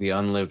thought like the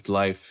unlived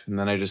life. And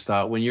then I just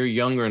thought, when you're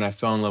younger, and I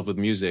fell in love with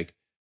music,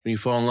 when you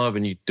fall in love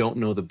and you don't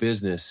know the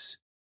business,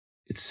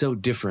 it's so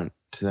different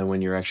than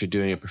when you're actually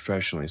doing it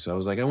professionally. So I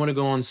was like, I want to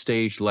go on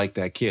stage like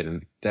that kid.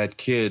 And that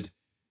kid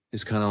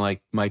is kind of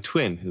like my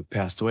twin who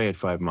passed away at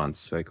 5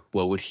 months. Like,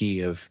 what would he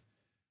have,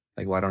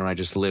 like, why don't I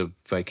just live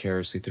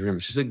vicariously through him?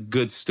 It's just a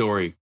good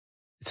story.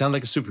 It sounded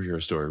like a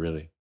superhero story,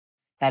 really.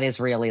 That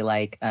is really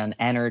like an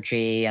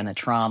energy and a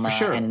trauma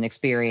and an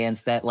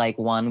experience that like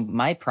one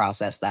might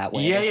process that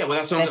way. Yeah. Well,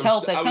 that's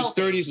what I was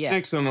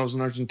 36 and I was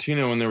in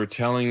Argentina when they were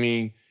telling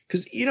me,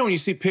 because, when you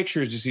see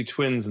pictures, you see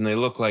twins and they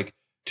look like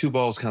two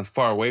balls kind of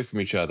far away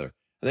from each other.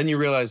 And then you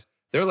realize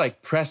they're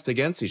like pressed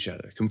against each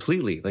other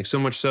completely. Like so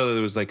much so that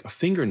there was like a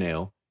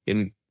fingernail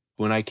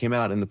when I came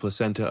out in the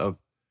placenta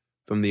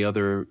from the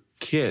other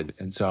kid.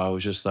 And so I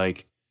was just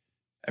like,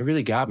 it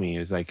really got me. It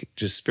was like,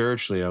 just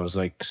spiritually, I was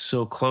like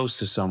so close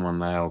to someone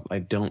that I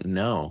don't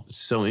know. It's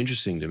so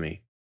interesting to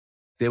me.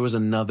 There was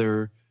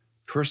another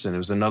person. It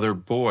was another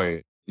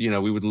boy. We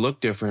would look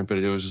different, but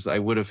it was just, I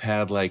would have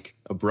had like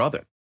a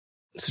brother.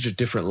 Such a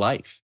different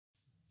life.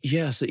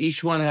 Yeah, so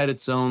each one had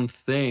its own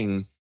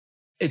thing.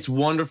 It's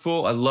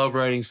wonderful. I love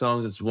writing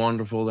songs. It's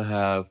wonderful to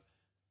have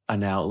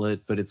an outlet,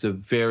 but it's a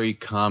very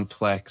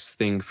complex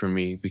thing for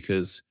me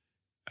because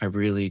I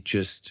really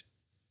just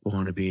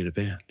want to be in a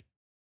band.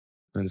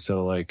 And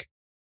so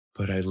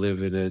but I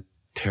live in a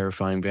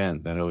terrifying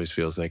band that always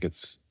feels like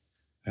it's,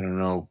 I don't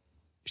know,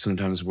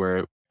 sometimes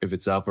if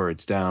it's up or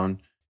it's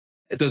down.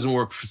 It doesn't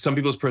work for some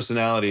people's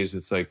personalities.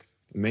 It's like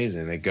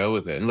amazing. They go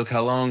with it. And look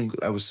how long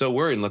I was so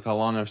worried. And look how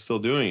long I'm still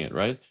doing it.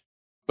 Right.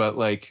 But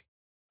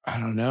I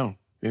don't know,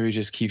 maybe it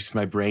just keeps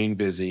my brain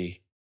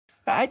busy.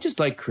 I just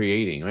like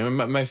creating. I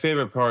mean, my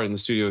favorite part in the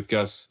studio with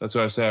Gus, that's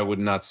why I say I would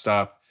not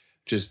stop,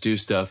 just do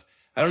stuff.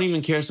 I don't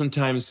even care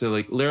sometimes to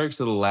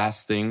lyrics are the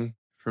last thing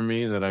for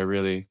me that I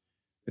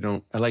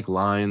like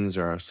lines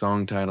or a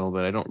song title,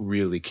 but I don't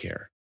really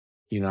care.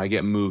 I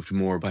get moved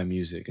more by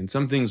music and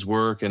some things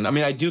work. And I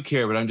mean, I do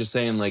care, but I'm just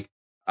saying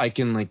I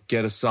can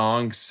get a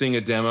song, sing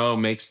a demo,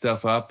 make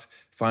stuff up,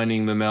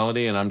 finding the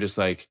melody. And I'm just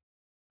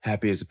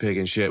happy as a pig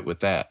and shit with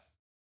that.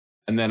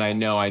 And then I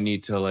know I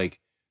need to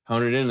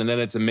hone it in. And then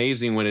it's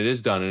amazing when it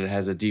is done and it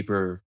has a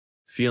deeper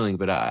feeling.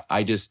 But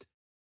I just,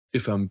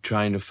 if I'm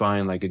trying to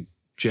find a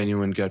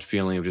genuine gut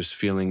feeling of just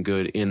feeling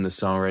good in the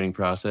songwriting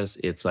process,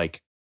 it's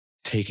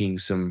taking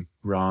some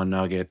raw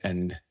nugget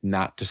and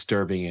not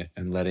disturbing it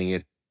and letting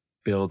it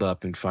build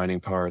up and finding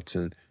parts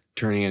and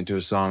turning it into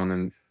a song. And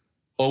then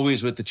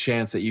always with the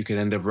chance that you could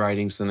end up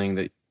writing something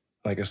that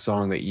a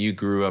song that you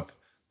grew up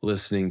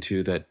listening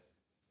to that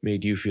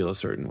made you feel a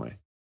certain way.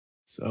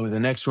 So the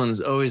next one's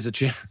always a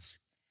chance.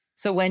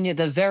 So when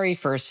the very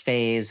first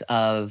phase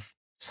of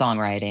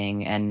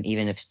songwriting, and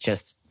even if it's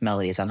just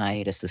Melodies on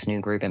Hiatus, this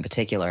new group in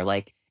particular,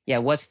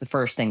 what's the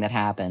first thing that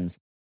happens?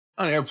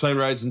 On airplane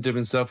rides and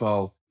different stuff,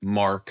 I'll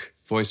mark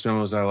voice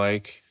memos I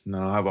like, and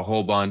then I'll have a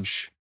whole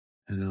bunch,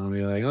 and I'll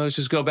be like, oh, let's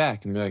just go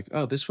back and be like,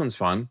 oh, this one's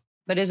fun.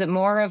 But is it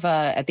more of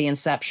a, at the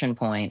inception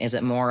point, is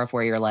it more of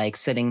where you're like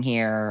sitting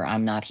here,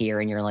 I'm not here,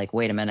 and you're like,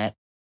 wait a minute,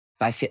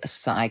 I feel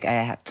like I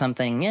have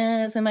something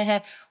is in my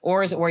head?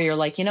 Or is it where you're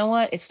like, you know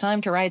what, it's time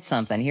to write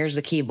something. Here's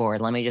the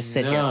keyboard. Let me just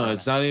sit here. No,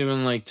 it's not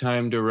even like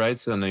time to write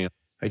something.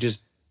 I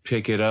just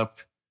pick it up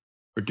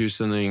or do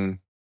something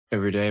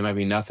every day. It might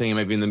be nothing. It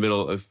might be in the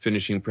middle of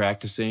finishing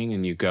practicing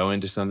and you go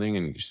into something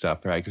and you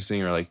stop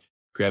practicing, or like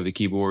grab the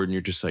keyboard and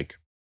you're just like,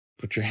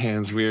 put your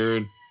hands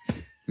weird,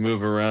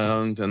 move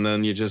around. And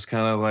then you just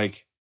kind of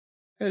like,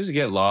 I just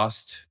get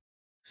lost.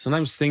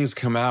 Sometimes things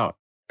come out.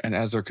 And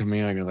as they're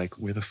coming out, you're like,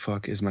 where the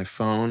fuck is my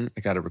phone?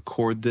 I got to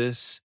record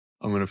this.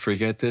 I'm going to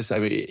forget this. I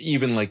mean,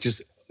 even like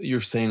just,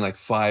 you're saying like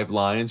 5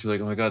 lines. You're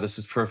like, oh my God, this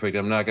is perfect.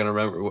 I'm not going to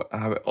remember.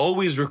 I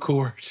always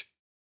record.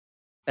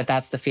 But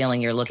that's the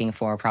feeling you're looking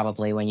for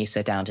probably when you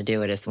sit down to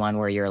do it, is the one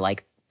where you're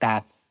like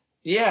that.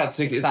 Yeah, it's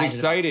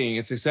exciting.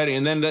 It's exciting.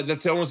 And then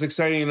that's almost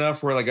exciting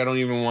enough where like, I don't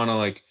even want to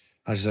like,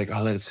 I was just like,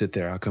 I'll let it sit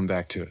there. I'll come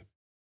back to it.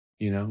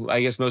 You know,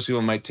 I guess most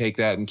people might take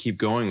that and keep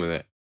going with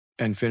it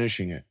and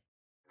finishing it.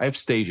 I have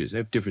stages. I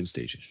have different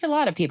stages. A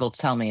lot of people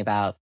tell me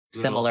about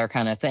similar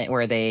kind of thing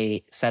where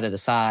they set it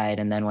aside,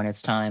 and then when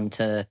it's time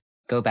to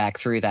go back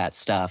through that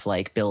stuff,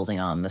 like building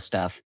on the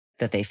stuff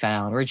that they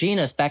found.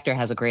 Regina Spektor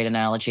has a great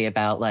analogy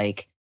about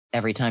like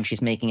every time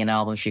she's making an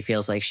album, she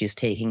feels like she's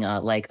taking a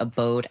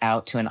boat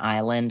out to an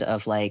island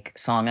of like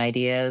song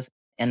ideas.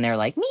 And they're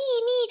like, me,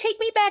 take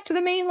me back to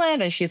the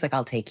mainland. And she's like,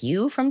 I'll take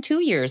you from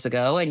 2 years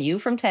ago, and you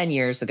from 10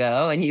 years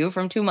ago, and you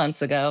from 2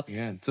 months ago.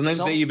 Yeah.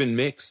 Sometimes they even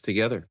mix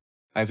together.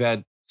 I've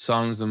had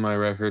songs on my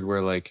record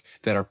where like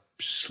that are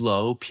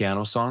slow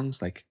piano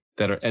songs, like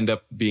that end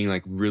up being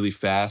like really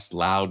fast,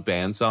 loud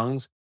band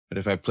songs. But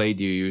if I played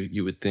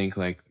you would think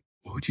like,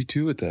 what would you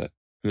do with that?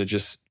 And it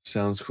just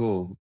sounds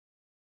cool.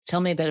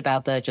 Tell me a bit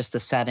about the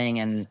setting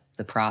and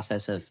the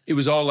process of. It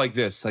was all like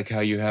this, like how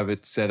you have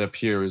it set up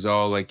here. It was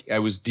all like, I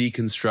was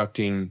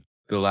deconstructing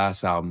the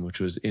last album, which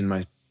was in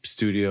my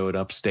studio at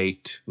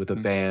Upstate with a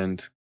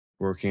band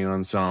working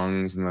on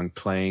songs and then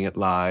playing it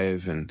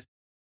live. And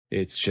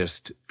it's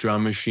just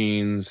drum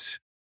machines,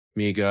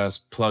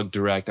 Migas, plug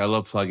direct. I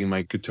love plugging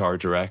my guitar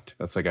direct.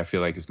 That's like, I feel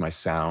like is my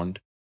sound.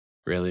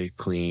 Really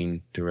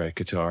clean, direct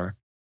guitar.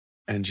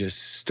 And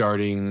just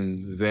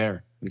starting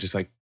there, just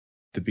like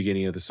the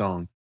beginning of the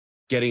song.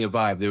 Getting a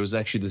vibe. There was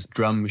actually this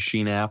drum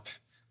machine app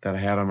that I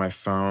had on my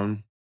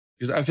phone.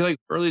 Because I feel like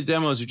early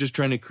demos, you're just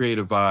trying to create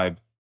a vibe.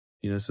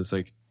 You know, so it's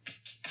like,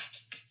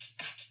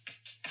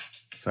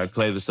 so I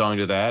play the song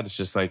to that. It's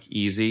just like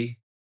easy.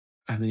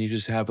 And then you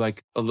just have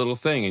like a little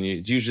thing, and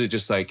it's usually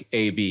just like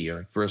A, B,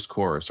 or verse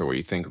chorus, or what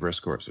you think verse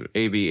chorus, or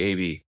A, B, A,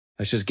 B.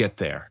 Let's just get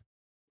there.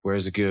 Where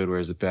is it good? Where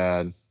is it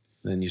bad?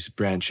 And then you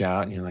branch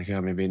out and you're like,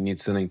 oh, maybe it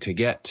needs something to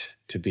get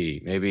to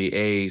B. Maybe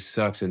A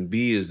sucks and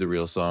B is the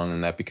real song,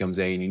 and that becomes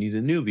A, and you need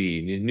a new B,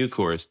 you need a new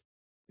chorus,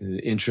 and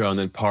the intro, and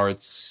then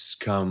parts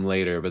come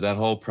later. But that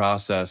whole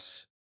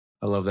process,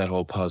 I love that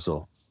whole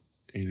puzzle.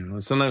 You know,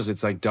 sometimes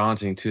it's like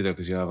daunting too, though,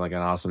 because you have like an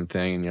awesome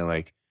thing and you're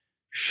like,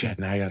 shit,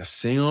 now I got to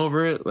sing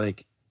over it.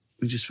 Like,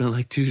 we just spent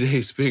like 2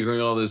 days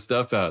figuring all this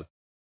stuff out.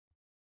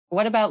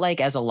 What about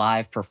like as a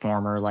live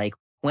performer? Like,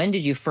 when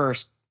did you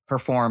first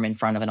perform in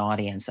front of an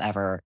audience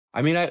ever?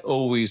 I mean, I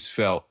always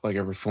felt like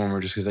a performer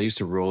just because I used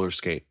to roller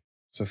skate.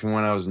 So from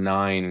when I was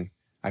 9,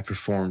 I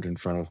performed in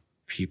front of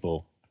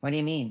people. What do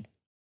you mean?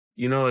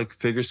 You know, like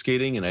figure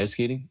skating and ice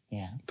skating?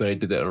 Yeah. But I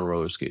did that on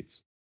roller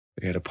skates.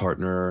 I had a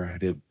partner. I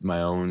did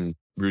my own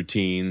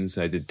routines.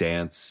 I did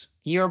dance.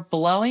 You're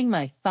blowing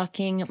my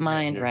fucking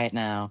mind right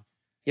now.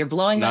 You're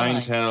blowing my mind.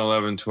 9, 10,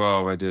 11,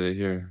 12. I did it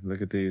here.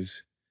 Look at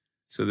these.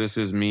 So this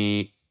is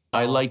me.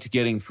 I liked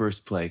getting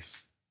first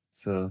place.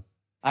 So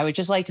I would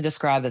just like to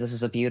describe that this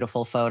is a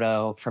beautiful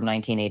photo from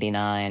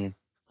 1989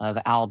 of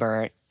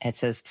Albert. It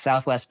says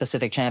Southwest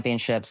Pacific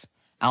Championships.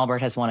 Albert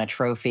has won a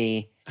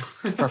trophy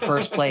for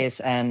first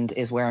place and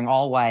is wearing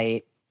all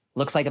white.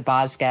 Looks like a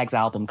Boz Scaggs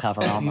album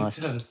cover almost.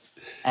 It does.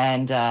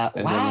 And wow.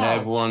 Then I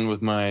have one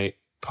with my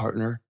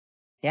partner.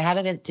 Yeah, how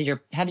did you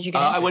get into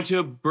I it? went to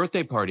a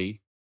birthday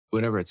party,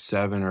 whenever it's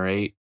 7 or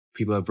 8.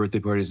 People have birthday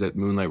parties at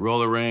Moonlight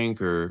Roller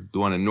Rink or the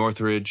one in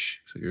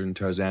Northridge. So you're in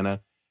Tarzana.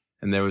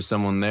 And there was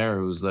someone there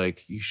who was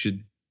like, you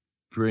should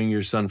bring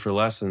your son for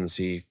lessons.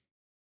 He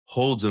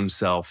holds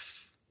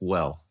himself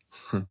well.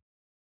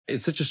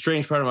 It's such a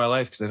strange part of my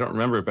life because I don't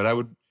remember it, but I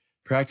would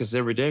practice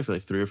every day for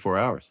like 3 or 4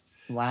 hours.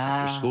 Wow.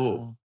 After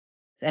school.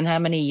 And how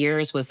many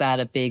years was that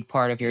a big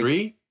part of your...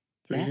 3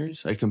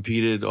 years. I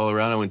competed all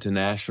around. I went to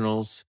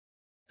nationals,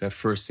 got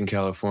first in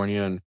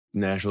California, and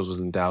nationals was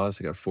in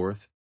Dallas. I got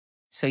 4th.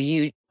 So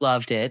you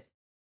loved it.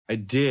 I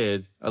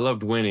did. I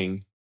loved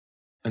winning.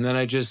 And then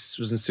I just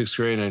was in 6th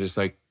grade and I just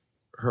like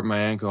hurt my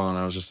ankle and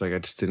I was just like, I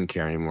just didn't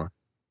care anymore.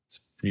 It's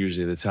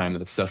usually the time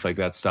that stuff like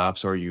that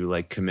stops or you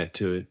like commit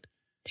to it.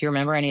 Do you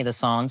remember any of the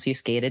songs you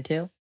skated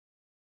to?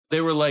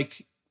 They were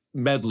like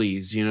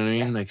medleys, you know what I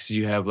mean? Like, so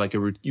you have like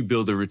you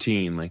build a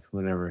routine, like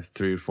whatever,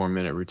 3 or 4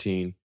 minute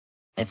routine.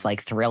 It's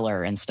like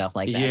Thriller and stuff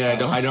like that. Yeah,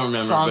 I don't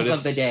remember. Songs but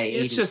of the day.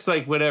 It's 80s. just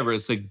like whatever.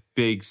 It's like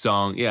big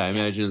song. Yeah, I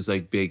imagine it's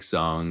like big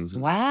songs.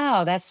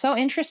 Wow, that's so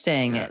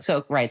interesting. Yeah.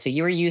 So, right. So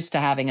you were used to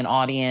having an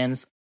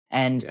audience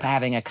and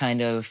having a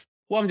kind of...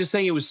 Well, I'm just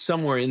saying it was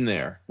somewhere in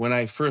there. When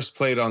I first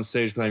played on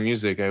stage playing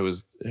music, I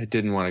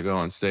didn't want to go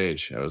on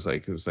stage. It was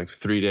like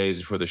 3 days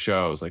before the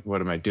show. I was like,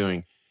 what am I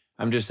doing?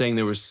 I'm just saying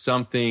there was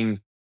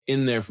something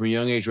in there from a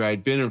young age where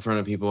I'd been in front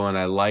of people and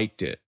I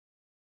liked it.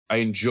 I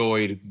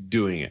enjoyed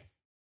doing it.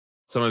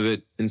 Some of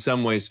it in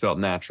some ways felt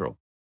natural.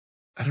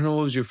 I don't know,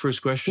 what was your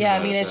first question? Yeah,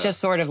 I mean, it's just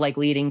sort of like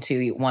leading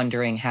to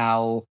wondering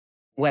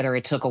whether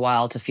it took a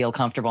while to feel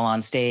comfortable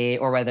on stage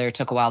or whether it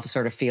took a while to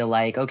sort of feel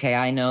like, okay,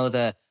 I know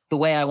the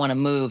way I want to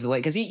move, the way,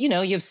 because you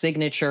know, you have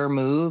signature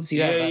moves.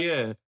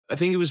 Yeah. I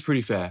think it was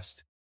pretty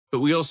fast. But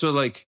we also,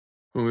 like,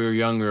 when we were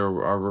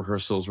younger, our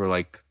rehearsals were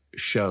like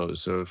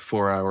shows. So a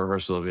 4-hour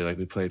rehearsal would be like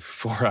we played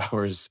 4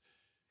 hours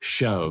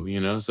show,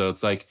 you know? So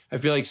it's like, I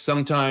feel like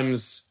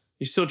sometimes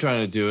you're still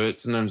trying to do it.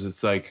 Sometimes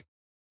it's like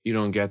you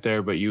don't get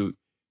there, but you're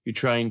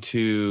trying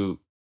to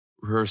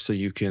rehearse so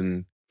you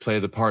can play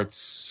the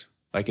parts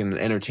like in an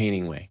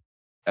entertaining way.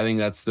 I think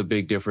that's the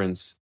big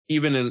difference.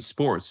 Even in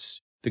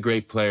sports, the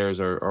great players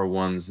are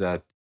ones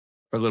that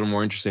are a little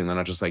more interesting. They're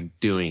not just like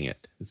doing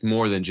it. It's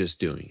more than just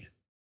doing it.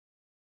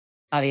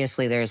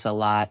 Obviously, there's a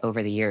lot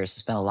over the years.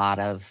 There's been a lot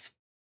of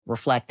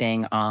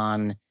reflecting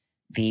on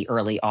the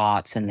early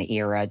aughts and the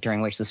era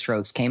during which the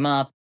Strokes came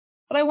up.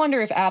 But I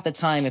wonder if at the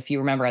time, if you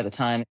remember at the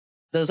time,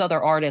 those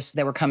other artists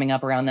that were coming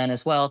up around then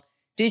as well,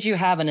 did you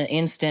have an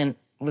instant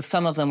with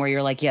some of them where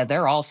you're like, yeah,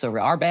 they're also,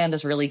 our band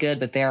is really good,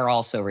 but they're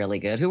also really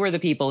good? Who were the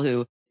people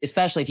who,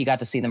 especially if you got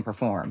to see them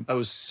perform? I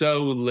was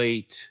so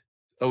late,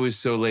 always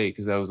so late,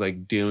 because I was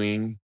like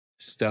doing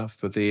stuff.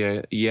 But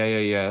the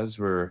yeahs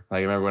were, like,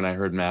 I remember when I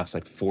heard Maps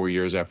like 4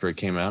 years after it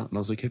came out, and I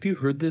was like, have you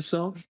heard this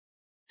song?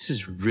 This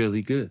is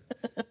really good.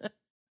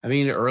 I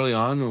mean, early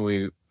on when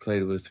we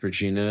played with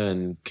Regina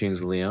and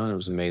Kings of Leon, it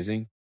was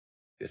amazing.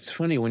 It's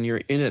funny, when you're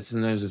in it,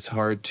 sometimes it's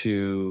hard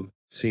to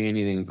see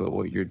anything but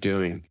what you're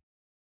doing.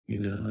 You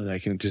know, and I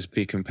can just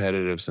be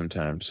competitive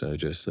sometimes. So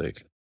just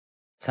like...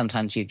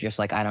 Sometimes you just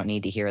like, I don't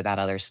need to hear that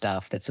other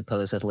stuff that's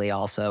supposedly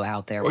also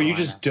out there. Or you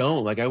just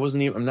don't. Like,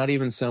 I'm not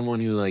even someone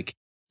who like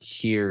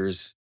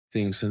hears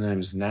things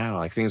sometimes now.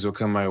 Like, things will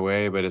come my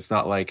way, but it's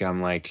not like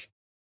I'm like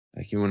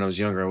even when I was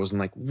younger, I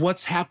wasn't like,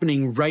 what's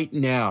happening right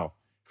now?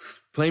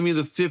 Play me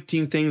the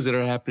 15 things that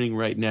are happening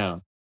right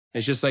now.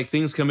 It's just like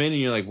things come in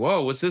and you're like,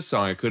 whoa, what's this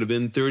song? It could have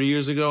been 30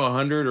 years ago,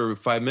 100 or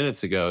 5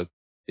 minutes ago.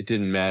 It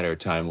didn't matter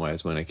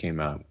time-wise when it came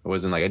out. It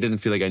wasn't like, I didn't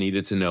feel like I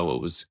needed to know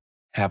what was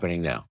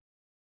happening now.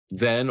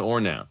 Then or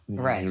now. You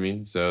know right. what I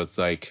mean? So it's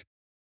like,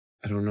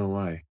 I don't know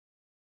why.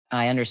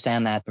 I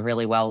understand that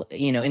really well,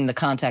 you know, in the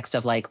context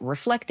of like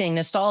reflecting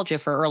nostalgia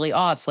for early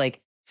aughts,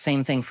 like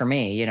same thing for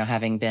me, you know,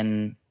 having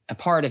been a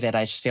part of it.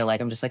 I just feel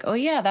like I'm just like, oh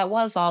yeah,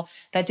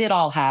 that did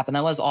all happen.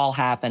 That was all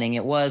happening.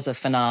 It was a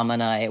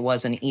phenomena. It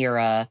was an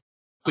era.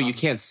 But you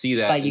can't see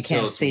that. But you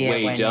can't see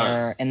it when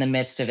you're in the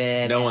midst of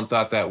it. No one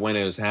thought that when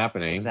it was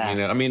happening. Exactly.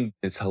 You know, I mean,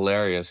 it's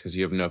hilarious because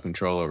you have no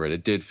control over it.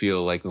 It did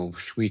feel like when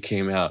we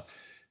came out,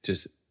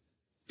 just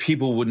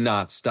people would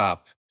not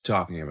stop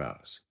talking about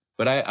us.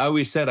 But I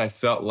always said I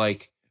felt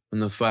like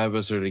when the five of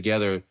us are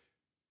together,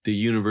 the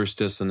universe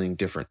does something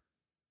different.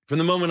 From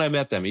the moment I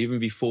met them, even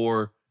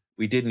before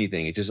we did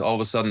anything, it just all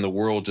of a sudden the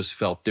world just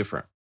felt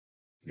different.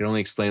 You can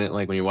only explain it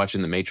like when you're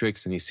watching The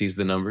Matrix and he sees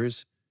the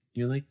numbers.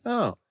 You're like,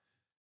 oh.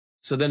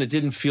 So then it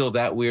didn't feel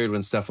that weird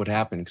when stuff would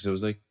happen because it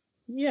was like,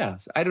 yeah,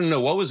 I didn't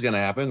know what was going to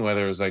happen,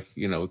 whether it was like,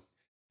 you know,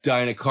 die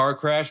in a car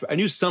crash. But I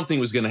knew something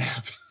was going to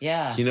happen.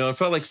 Yeah. You know, it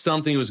felt like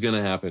something was going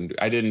to happen.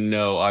 I didn't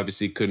know,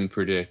 obviously couldn't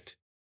predict.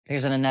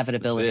 There's an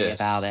inevitability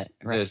about it.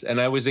 Right.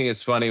 And I always think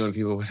it's funny when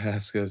people would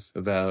ask us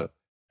about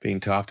being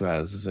talked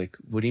about. It's like,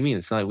 what do you mean?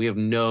 It's not like we have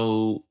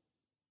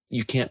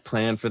you can't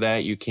plan for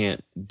that. You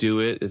can't do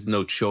it. There's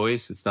no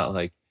choice. It's not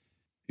like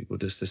people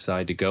just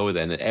decide to go with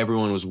it. And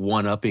everyone was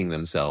one-upping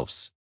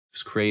themselves. It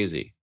was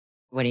crazy.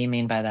 What do you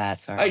mean by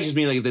that? Sorry. I just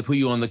mean like if they put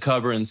you on the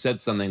cover and said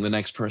something, the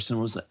next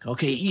person was like,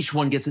 okay, each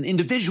one gets an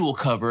individual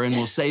cover and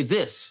we'll say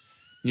this.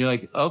 And you're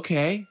like,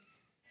 okay,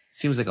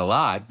 seems like a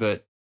lot,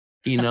 but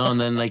you know, and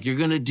then like, you're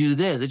going to do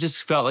this. It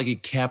just felt like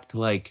it kept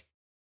like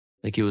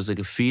it was like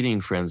a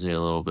feeding frenzy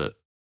a little bit.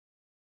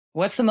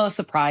 What's the most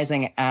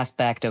surprising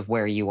aspect of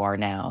where you are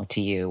now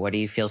to you? What do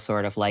you feel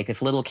sort of like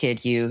if little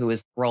kid you who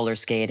was roller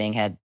skating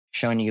had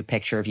shown you a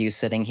picture of you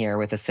sitting here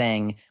with a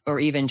thing, or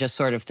even just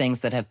sort of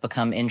things that have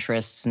become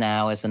interests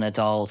now as an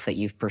adult that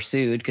you've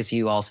pursued because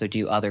you also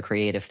do other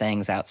creative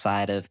things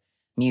outside of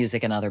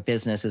music and other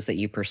businesses that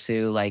you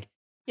pursue? Like,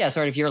 yeah,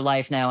 sort of your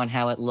life now and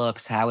how it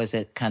looks. How is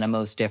it kind of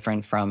most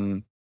different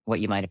from what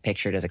you might have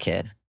pictured as a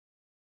kid?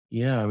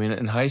 Yeah, I mean,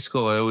 in high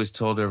school, I always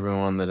told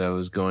everyone that I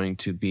was going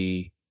to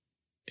be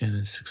in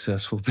a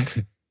successful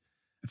business.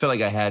 I felt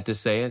like I had to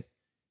say it.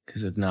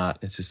 Because if not,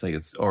 it's just like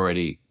it's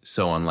already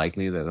so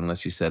unlikely that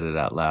unless you said it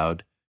out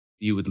loud,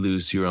 you would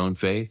lose your own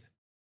faith.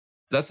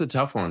 That's a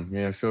tough one. I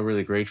mean, I feel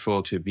really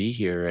grateful to be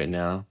here right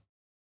now.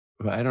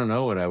 But I don't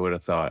know what I would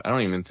have thought. I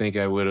don't even think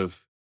I would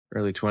have,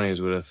 early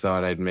 20s would have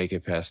thought I'd make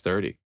it past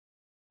 30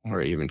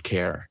 or even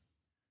care.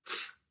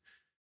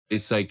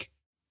 It's like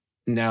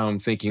now I'm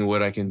thinking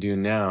what I can do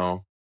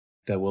now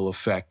that will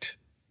affect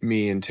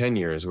me in 10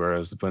 years.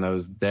 Whereas when I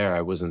was there,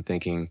 I wasn't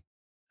thinking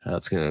how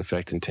it's going to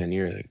affect in 10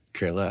 years. I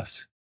care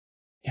less.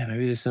 Yeah,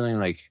 maybe there's something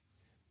like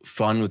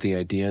fun with the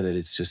idea that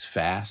it's just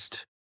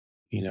fast,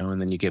 you know,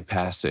 and then you get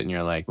past it and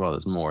you're like, well,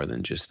 there's more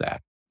than just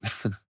that.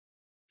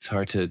 It's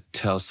hard to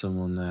tell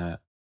someone that.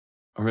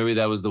 Or maybe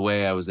that was the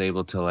way I was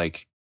able to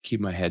like keep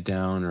my head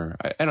down, or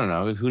I don't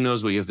know. Who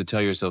knows what you have to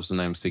tell yourself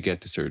sometimes to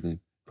get to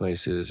certain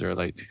places, or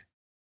like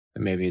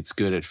maybe it's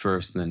good at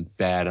first and then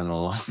bad in the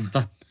long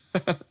run.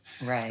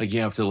 Right. Like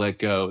you have to let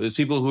go. There's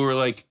people who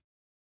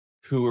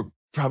were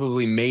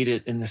probably made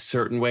it in a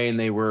certain way and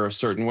they were a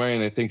certain way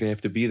and they think they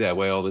have to be that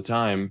way all the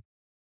time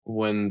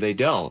when they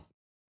don't,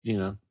 you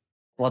know?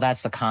 Well,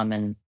 that's the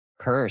common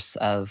curse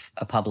of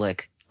a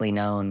publicly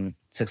known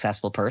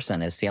successful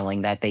person, is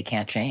feeling that they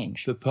can't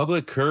change. The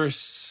public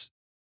curse,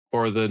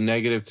 or the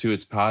negative to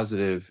its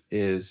positive,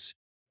 is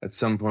at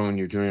some point when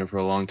you're doing it for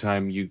a long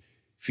time, you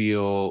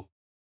feel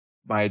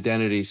my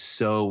identity's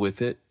so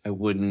with it, I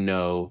wouldn't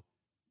know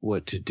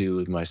what to do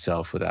with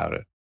myself without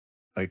it.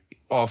 Like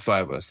all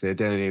five of us, the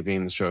identity of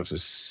being the Strokes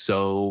is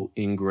so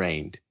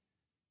ingrained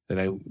that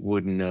I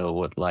wouldn't know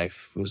what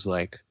life was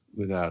like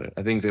without it.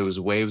 I think there was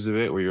waves of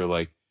it where you're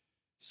like,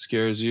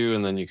 scares you,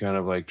 and then you kind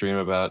of like dream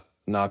about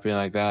not being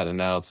like that. And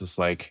now it's just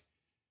like,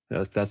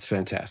 that's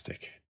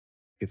fantastic.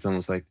 It's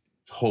almost like,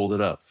 hold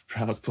it up,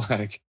 proud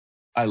flag.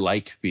 I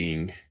like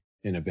being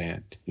in a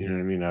band. You know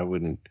what I mean? I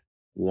wouldn't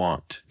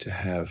want to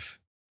have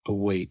a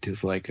weight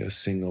of like a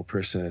single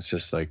person. It's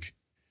just like,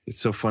 it's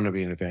so fun to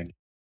be in a band.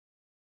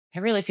 I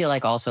really feel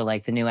like also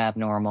like the new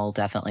abnormal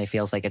definitely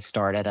feels like it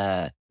started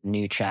a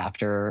new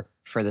chapter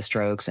for the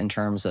Strokes in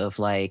terms of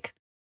like,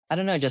 I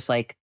don't know, just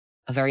like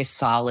a very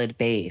solid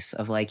base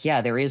of like,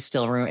 yeah, there is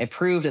still room. It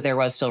proved that there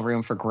was still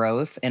room for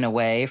growth in a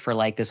way for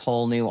like this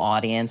whole new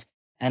audience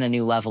and a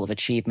new level of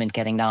achievement,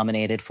 getting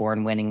nominated for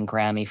and winning a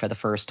Grammy for the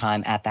first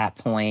time at that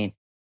point.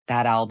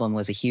 That album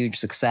was a huge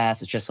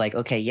success. It's just like,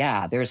 okay,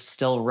 yeah, there's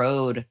still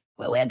road.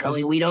 Well, we're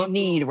going, we don't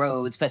need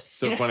roads. But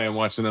so funny. I'm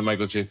watching the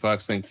Michael J.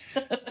 Fox thing.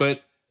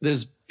 But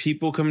there's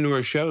people coming to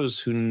our shows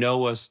who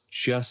know us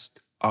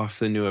just off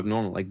the new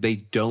abnormal. Like they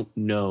don't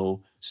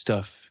know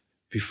stuff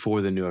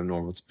before the new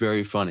abnormal. It's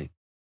very funny.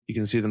 You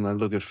can see them like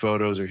look at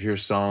photos or hear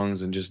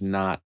songs and just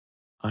not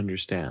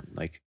understand.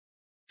 Like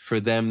for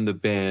them, the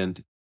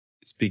band,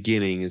 its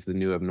beginning is the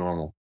new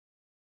abnormal.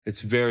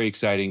 It's very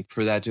exciting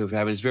for that to have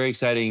happened. It's very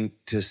exciting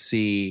to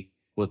see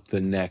what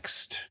the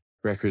next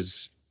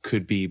records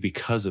could be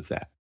because of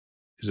that.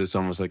 Because it's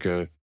almost like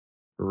a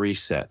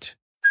reset.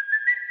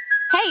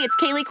 Hey, it's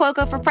Kaylee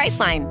Cuoco for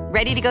Priceline.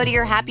 Ready to go to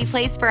your happy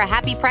place for a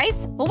happy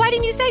price? Well, why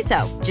didn't you say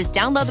so? Just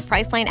download the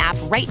Priceline app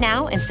right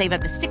now and save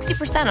up to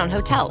 60% on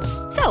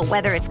hotels. So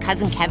whether it's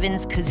Cousin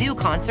Kevin's Kazoo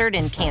Concert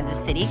in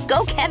Kansas City,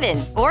 go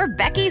Kevin, or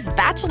Becky's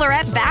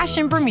Bachelorette Bash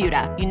in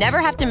Bermuda, you never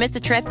have to miss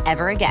a trip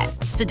ever again.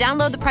 So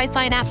download the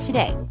Priceline app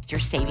today. Your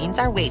savings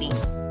are waiting.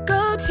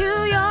 Go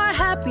to your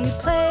happy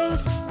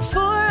place for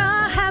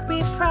a happy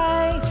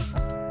price.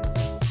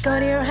 Go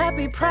to your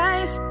happy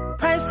price,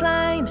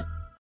 Priceline.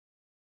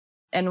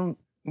 And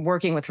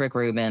working with Rick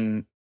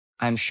Rubin,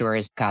 I'm sure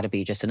has got to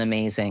be just an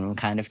amazing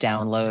kind of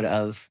download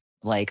of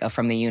like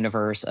from the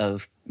universe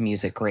of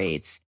music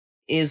greats.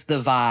 Is the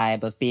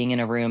vibe of being in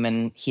a room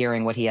and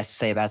hearing what he has to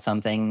say about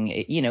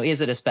something, you know,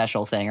 is it a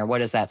special thing, or what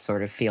does that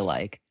sort of feel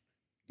like?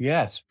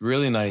 Yeah, it's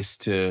really nice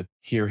to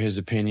hear his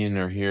opinion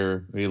or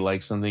hear he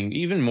likes something.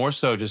 Even more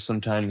so just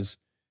sometimes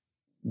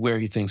where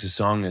he thinks a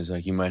song is.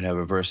 Like you might have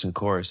a verse and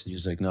chorus and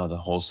he's like, no, the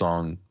whole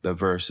song, the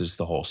verse is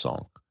the whole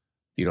song.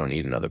 You don't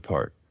need another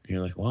part. And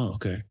you're like, wow,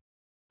 okay.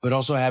 But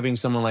also having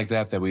someone like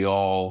that we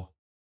all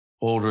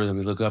older, that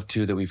we look up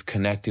to, that we've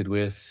connected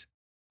with,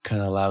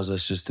 kind of allows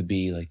us just to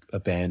be like a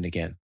band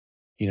again.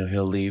 You know,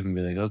 he'll leave and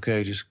be like,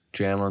 okay, just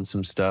jam on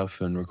some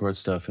stuff and record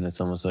stuff. And it's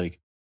almost like,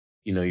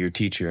 you know, your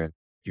teacher and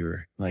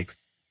you're like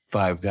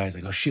 5 guys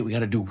like, oh shit, we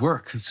got to do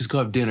work. Let's just go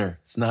have dinner.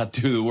 Let's not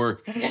do the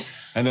work.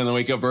 And then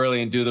wake up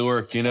early and do the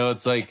work. You know,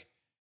 it's like,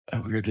 I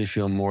weirdly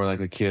feel more like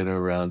a kid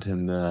around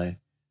him than I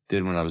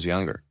did when I was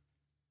younger.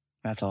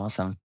 That's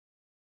awesome.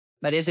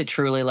 But is it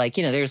truly like,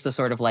 you know, there's the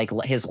sort of like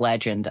his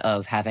legend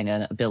of having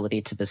an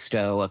ability to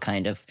bestow a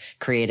kind of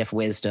creative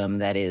wisdom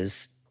that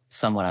is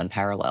somewhat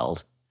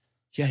unparalleled.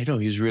 Yeah, I know.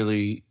 He's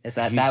really...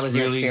 That was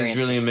your experience? He's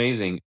really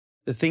amazing.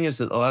 The thing is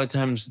that a lot of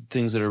times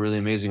things that are really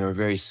amazing are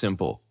very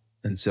simple.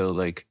 And so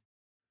like,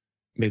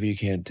 maybe you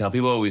can't tell.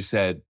 People always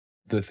said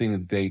the thing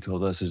that they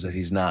told us is that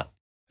he's not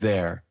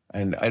there.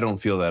 And I don't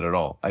feel that at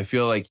all. I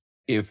feel like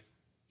if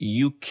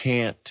you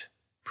can't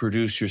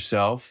produce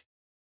yourself,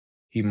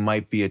 he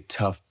might be a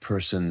tough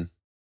person.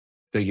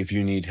 Like if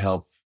you need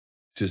help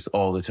just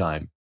all the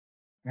time,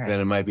 right,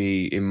 then it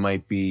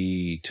might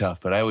be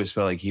tough. But I always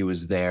felt like he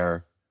was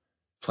there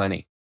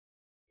plenty.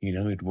 You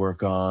know, he'd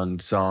work on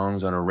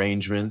songs, on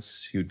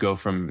arrangements. He would go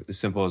from as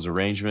simple as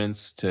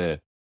arrangements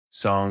to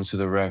songs to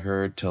the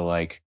record to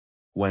like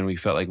when we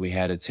felt like we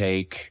had a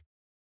take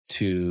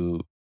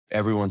to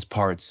everyone's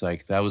parts.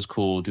 Like, that was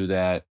cool. Do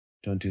that.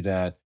 Don't do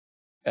that.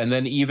 And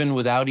then even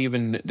without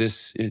even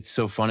this, it's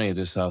so funny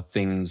just how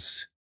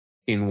things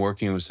in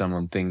working with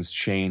someone, things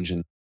change.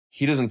 And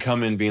he doesn't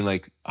come in being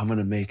like, I'm going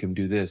to make him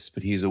do this,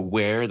 but he's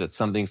aware that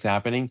something's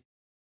happening.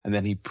 And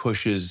then he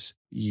pushes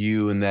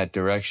you in that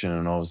direction.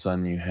 And all of a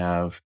sudden you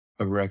have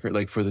a record,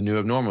 like for the New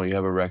Abnormal, you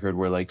have a record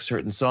where like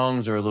certain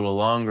songs are a little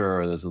longer,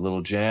 or there's a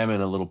little jam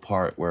in a little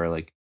part where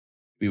like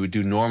we would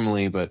do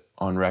normally, but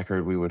on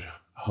record we would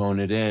hone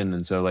it in.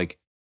 And so like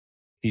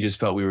he just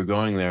felt we were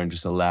going there and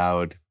just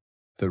allowed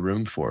the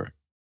room for it.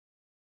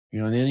 You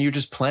know, and then you're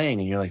just playing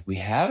and you're like, we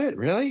have it?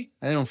 Really?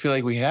 I don't feel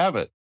like we have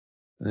it.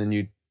 And then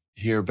you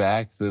hear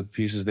back the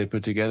pieces they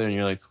put together and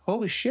you're like,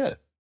 holy shit,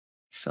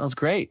 sounds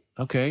great.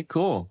 Okay,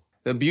 cool.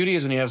 The beauty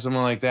is when you have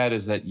someone like that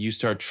is that you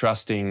start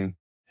trusting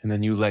and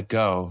then you let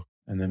go.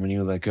 And then when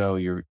you let go,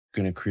 you're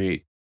going to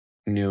create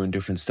new and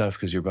different stuff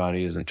because your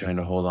body isn't trying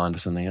to hold on to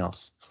something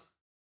else.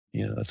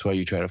 You know, that's why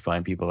you try to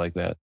find people like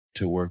that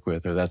to work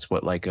with, or that's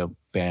what like a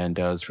band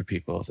does for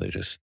people. Is they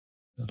just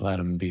let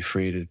them be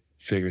free to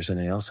figure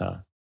something else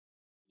out.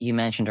 You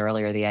mentioned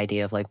earlier the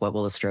idea of like, what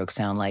will the Strokes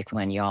sound like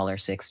when y'all are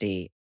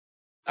 60?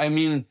 I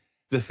mean,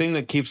 the thing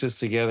that keeps us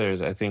together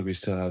is I think we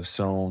still have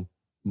so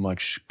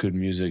much good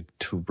music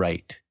to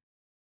write.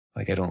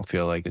 Like, I don't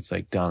feel like it's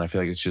like done. I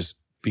feel like it's just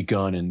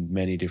begun in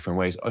many different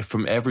ways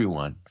from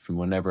everyone, from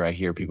whenever I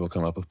hear people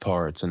come up with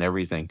parts and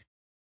everything.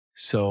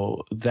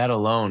 So that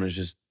alone is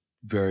just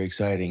very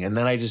exciting. And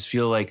then I just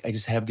feel like I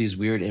just have these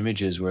weird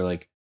images where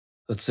like,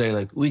 let's say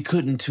like we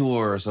couldn't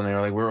tour or something,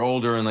 or like we're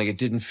older and like it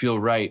didn't feel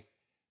right.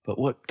 But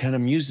what kind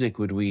of music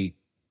would we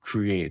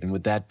create? And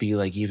would that be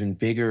like even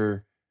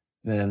bigger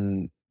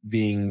than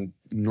being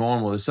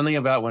normal? There's something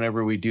about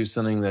whenever we do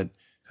something that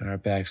kind of our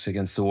back's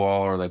against the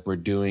wall, or like we're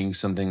doing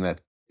something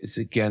that is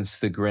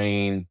against the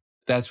grain.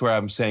 That's where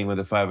I'm saying when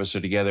the five of us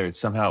are together, it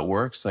somehow it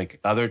works. Like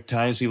other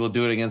times people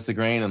do it against the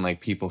grain and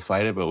like people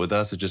fight it. But with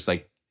us, it just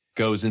like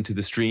goes into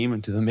the stream,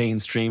 into the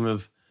mainstream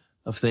of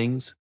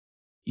things.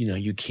 You know,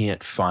 you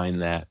can't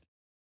find that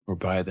or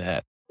buy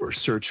that or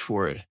search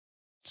for it.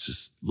 It's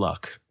just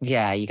luck.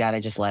 Yeah, you got to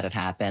just let it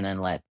happen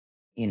and let,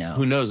 you know.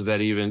 Who knows if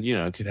that even, you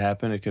know, it could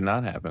happen, it could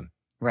not happen.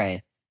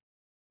 Right.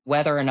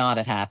 Whether or not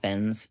it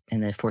happens in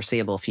the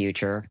foreseeable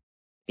future,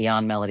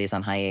 beyond Melodies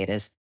on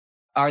Hiatus,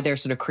 are there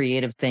sort of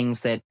creative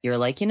things that you're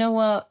like, you know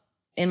what,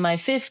 in my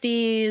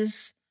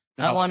 50s,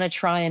 I want to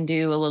try and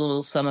do a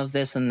little some of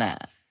this and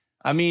that?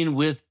 I mean,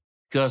 with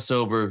Gus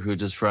Oberg, who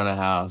just front a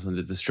house and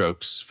did the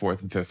Strokes'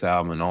 fourth and fifth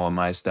album and all of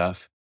my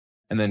stuff.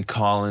 And then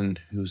Colin,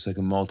 who's like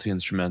a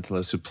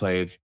multi-instrumentalist who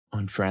played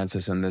on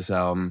Francis and this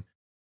album.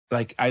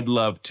 Like, I'd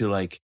love to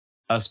like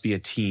us be a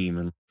team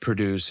and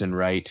produce and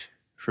write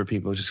for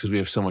people just because we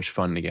have so much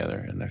fun together.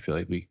 And I feel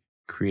like we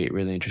create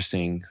really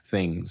interesting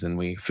things and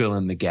we fill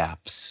in the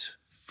gaps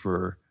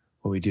for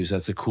what we do. So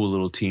that's a cool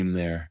little team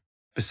there.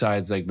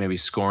 Besides like maybe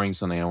scoring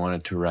something I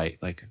wanted to write.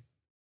 Like,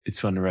 it's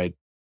fun to write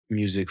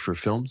music for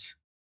films,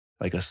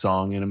 like a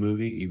song in a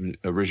movie, even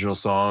original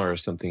song or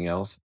something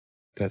else.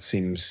 That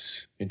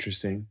seems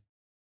interesting.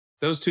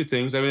 Those two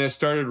things. I mean, I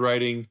started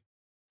writing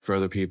for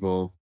other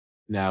people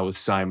now with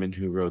Simon,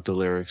 who wrote the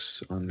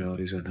lyrics on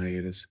Melodies on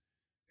Hiatus.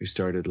 We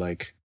started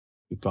like,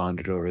 we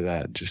bonded over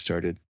that, just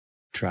started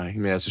trying. I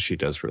mean, that's what she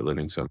does for a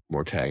living, so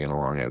more tagging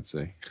along, I'd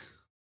say.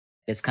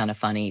 It's kind of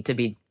funny to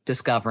be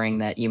discovering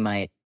that you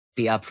might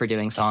be up for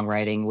doing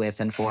songwriting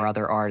with and for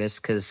other artists,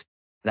 because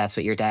that's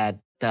what your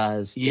dad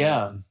does.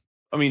 Yeah.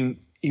 I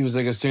mean, he was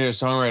like a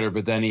singer-songwriter,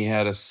 but then he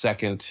had a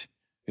second,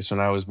 I guess when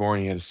I was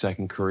born, he had a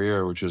second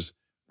career, which was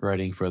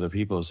writing for other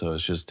people. So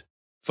it's just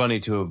funny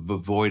to have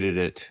avoided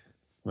it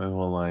my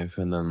whole life.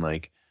 And then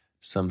like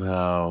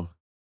somehow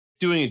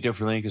doing it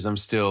differently, because I'm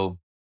still,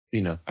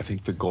 you know, I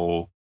think the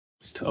goal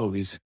is to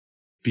always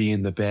be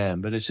in the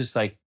band. But it's just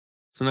like,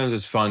 sometimes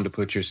it's fun to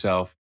put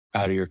yourself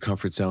out of your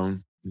comfort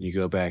zone and you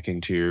go back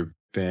into your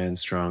band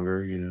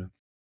stronger, you know.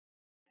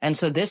 And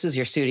so this is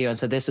your studio. And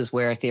so this is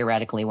where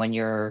theoretically when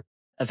you're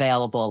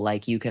available,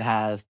 like you could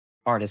have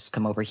artists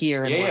come over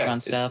here and work on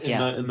stuff.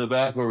 In the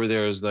back over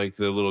there is like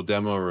the little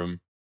demo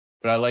room.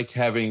 But I liked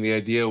having, the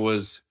idea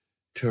was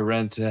to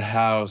rent a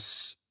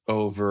house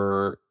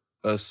over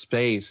a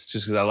space,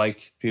 just because I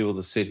like people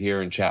to sit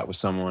here and chat with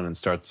someone and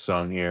start the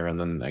song here and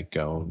then like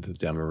go to the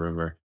demo room.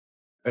 Or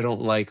I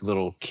don't like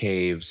little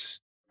caves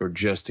or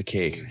just a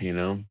cave, you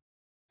know?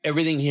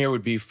 Everything here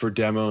would be for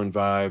demo and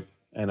vibe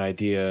and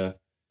idea.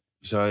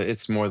 So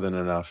it's more than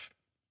enough.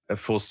 A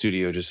full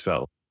studio just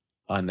felt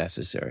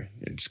unnecessary.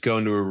 Just go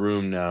into a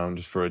room now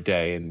just for a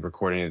day and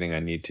record anything I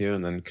need to,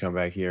 and then come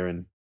back here.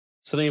 And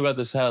something about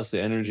this house, the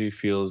energy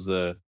feels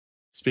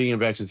speaking of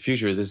Back to the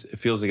Future, it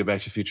feels like a Back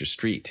to the Future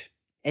street.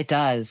 It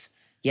does.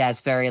 Yeah, it's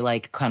very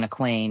like kind of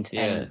quaint.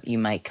 Yeah. And you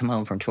might come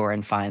home from tour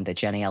and find that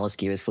Jenny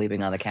Elliskew is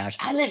sleeping on the couch.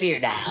 I live here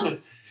now.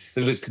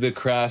 the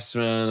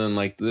craftsmen and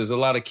like there's a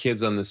lot of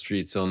kids on the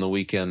street. So on the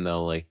weekend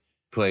they'll like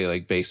play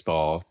like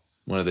baseball.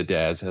 One of the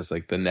dads has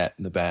like the net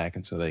in the back,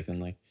 and so they can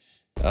like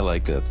I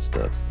like that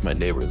stuff. My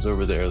neighbors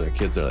over there, their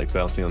kids are like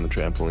bouncing on the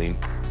trampoline.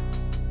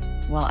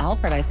 Well,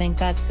 Albert, I think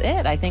that's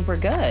it. I think we're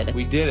good.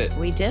 We did it.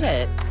 We did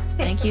it.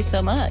 Thank you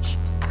so much.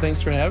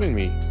 Thanks for having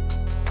me.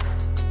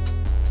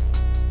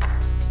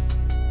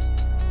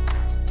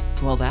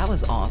 Well, that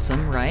was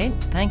awesome, right?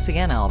 Thanks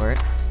again, Albert.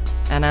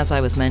 And as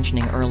I was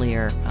mentioning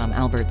earlier,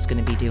 Albert's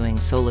going to be doing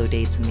solo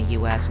dates in the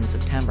US in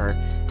September.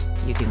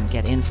 You can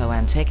get info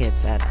and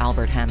tickets at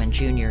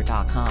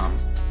alberthammondjr.com.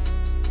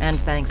 And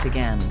thanks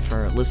again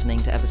for listening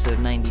to episode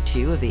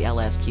 92 of the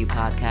LSQ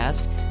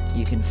podcast.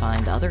 You can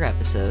find other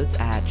episodes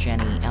at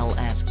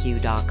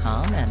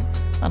jennylsq.com and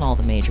on all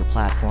the major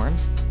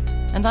platforms.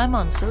 And I'm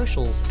on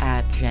socials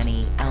at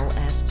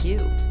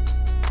jennylsq.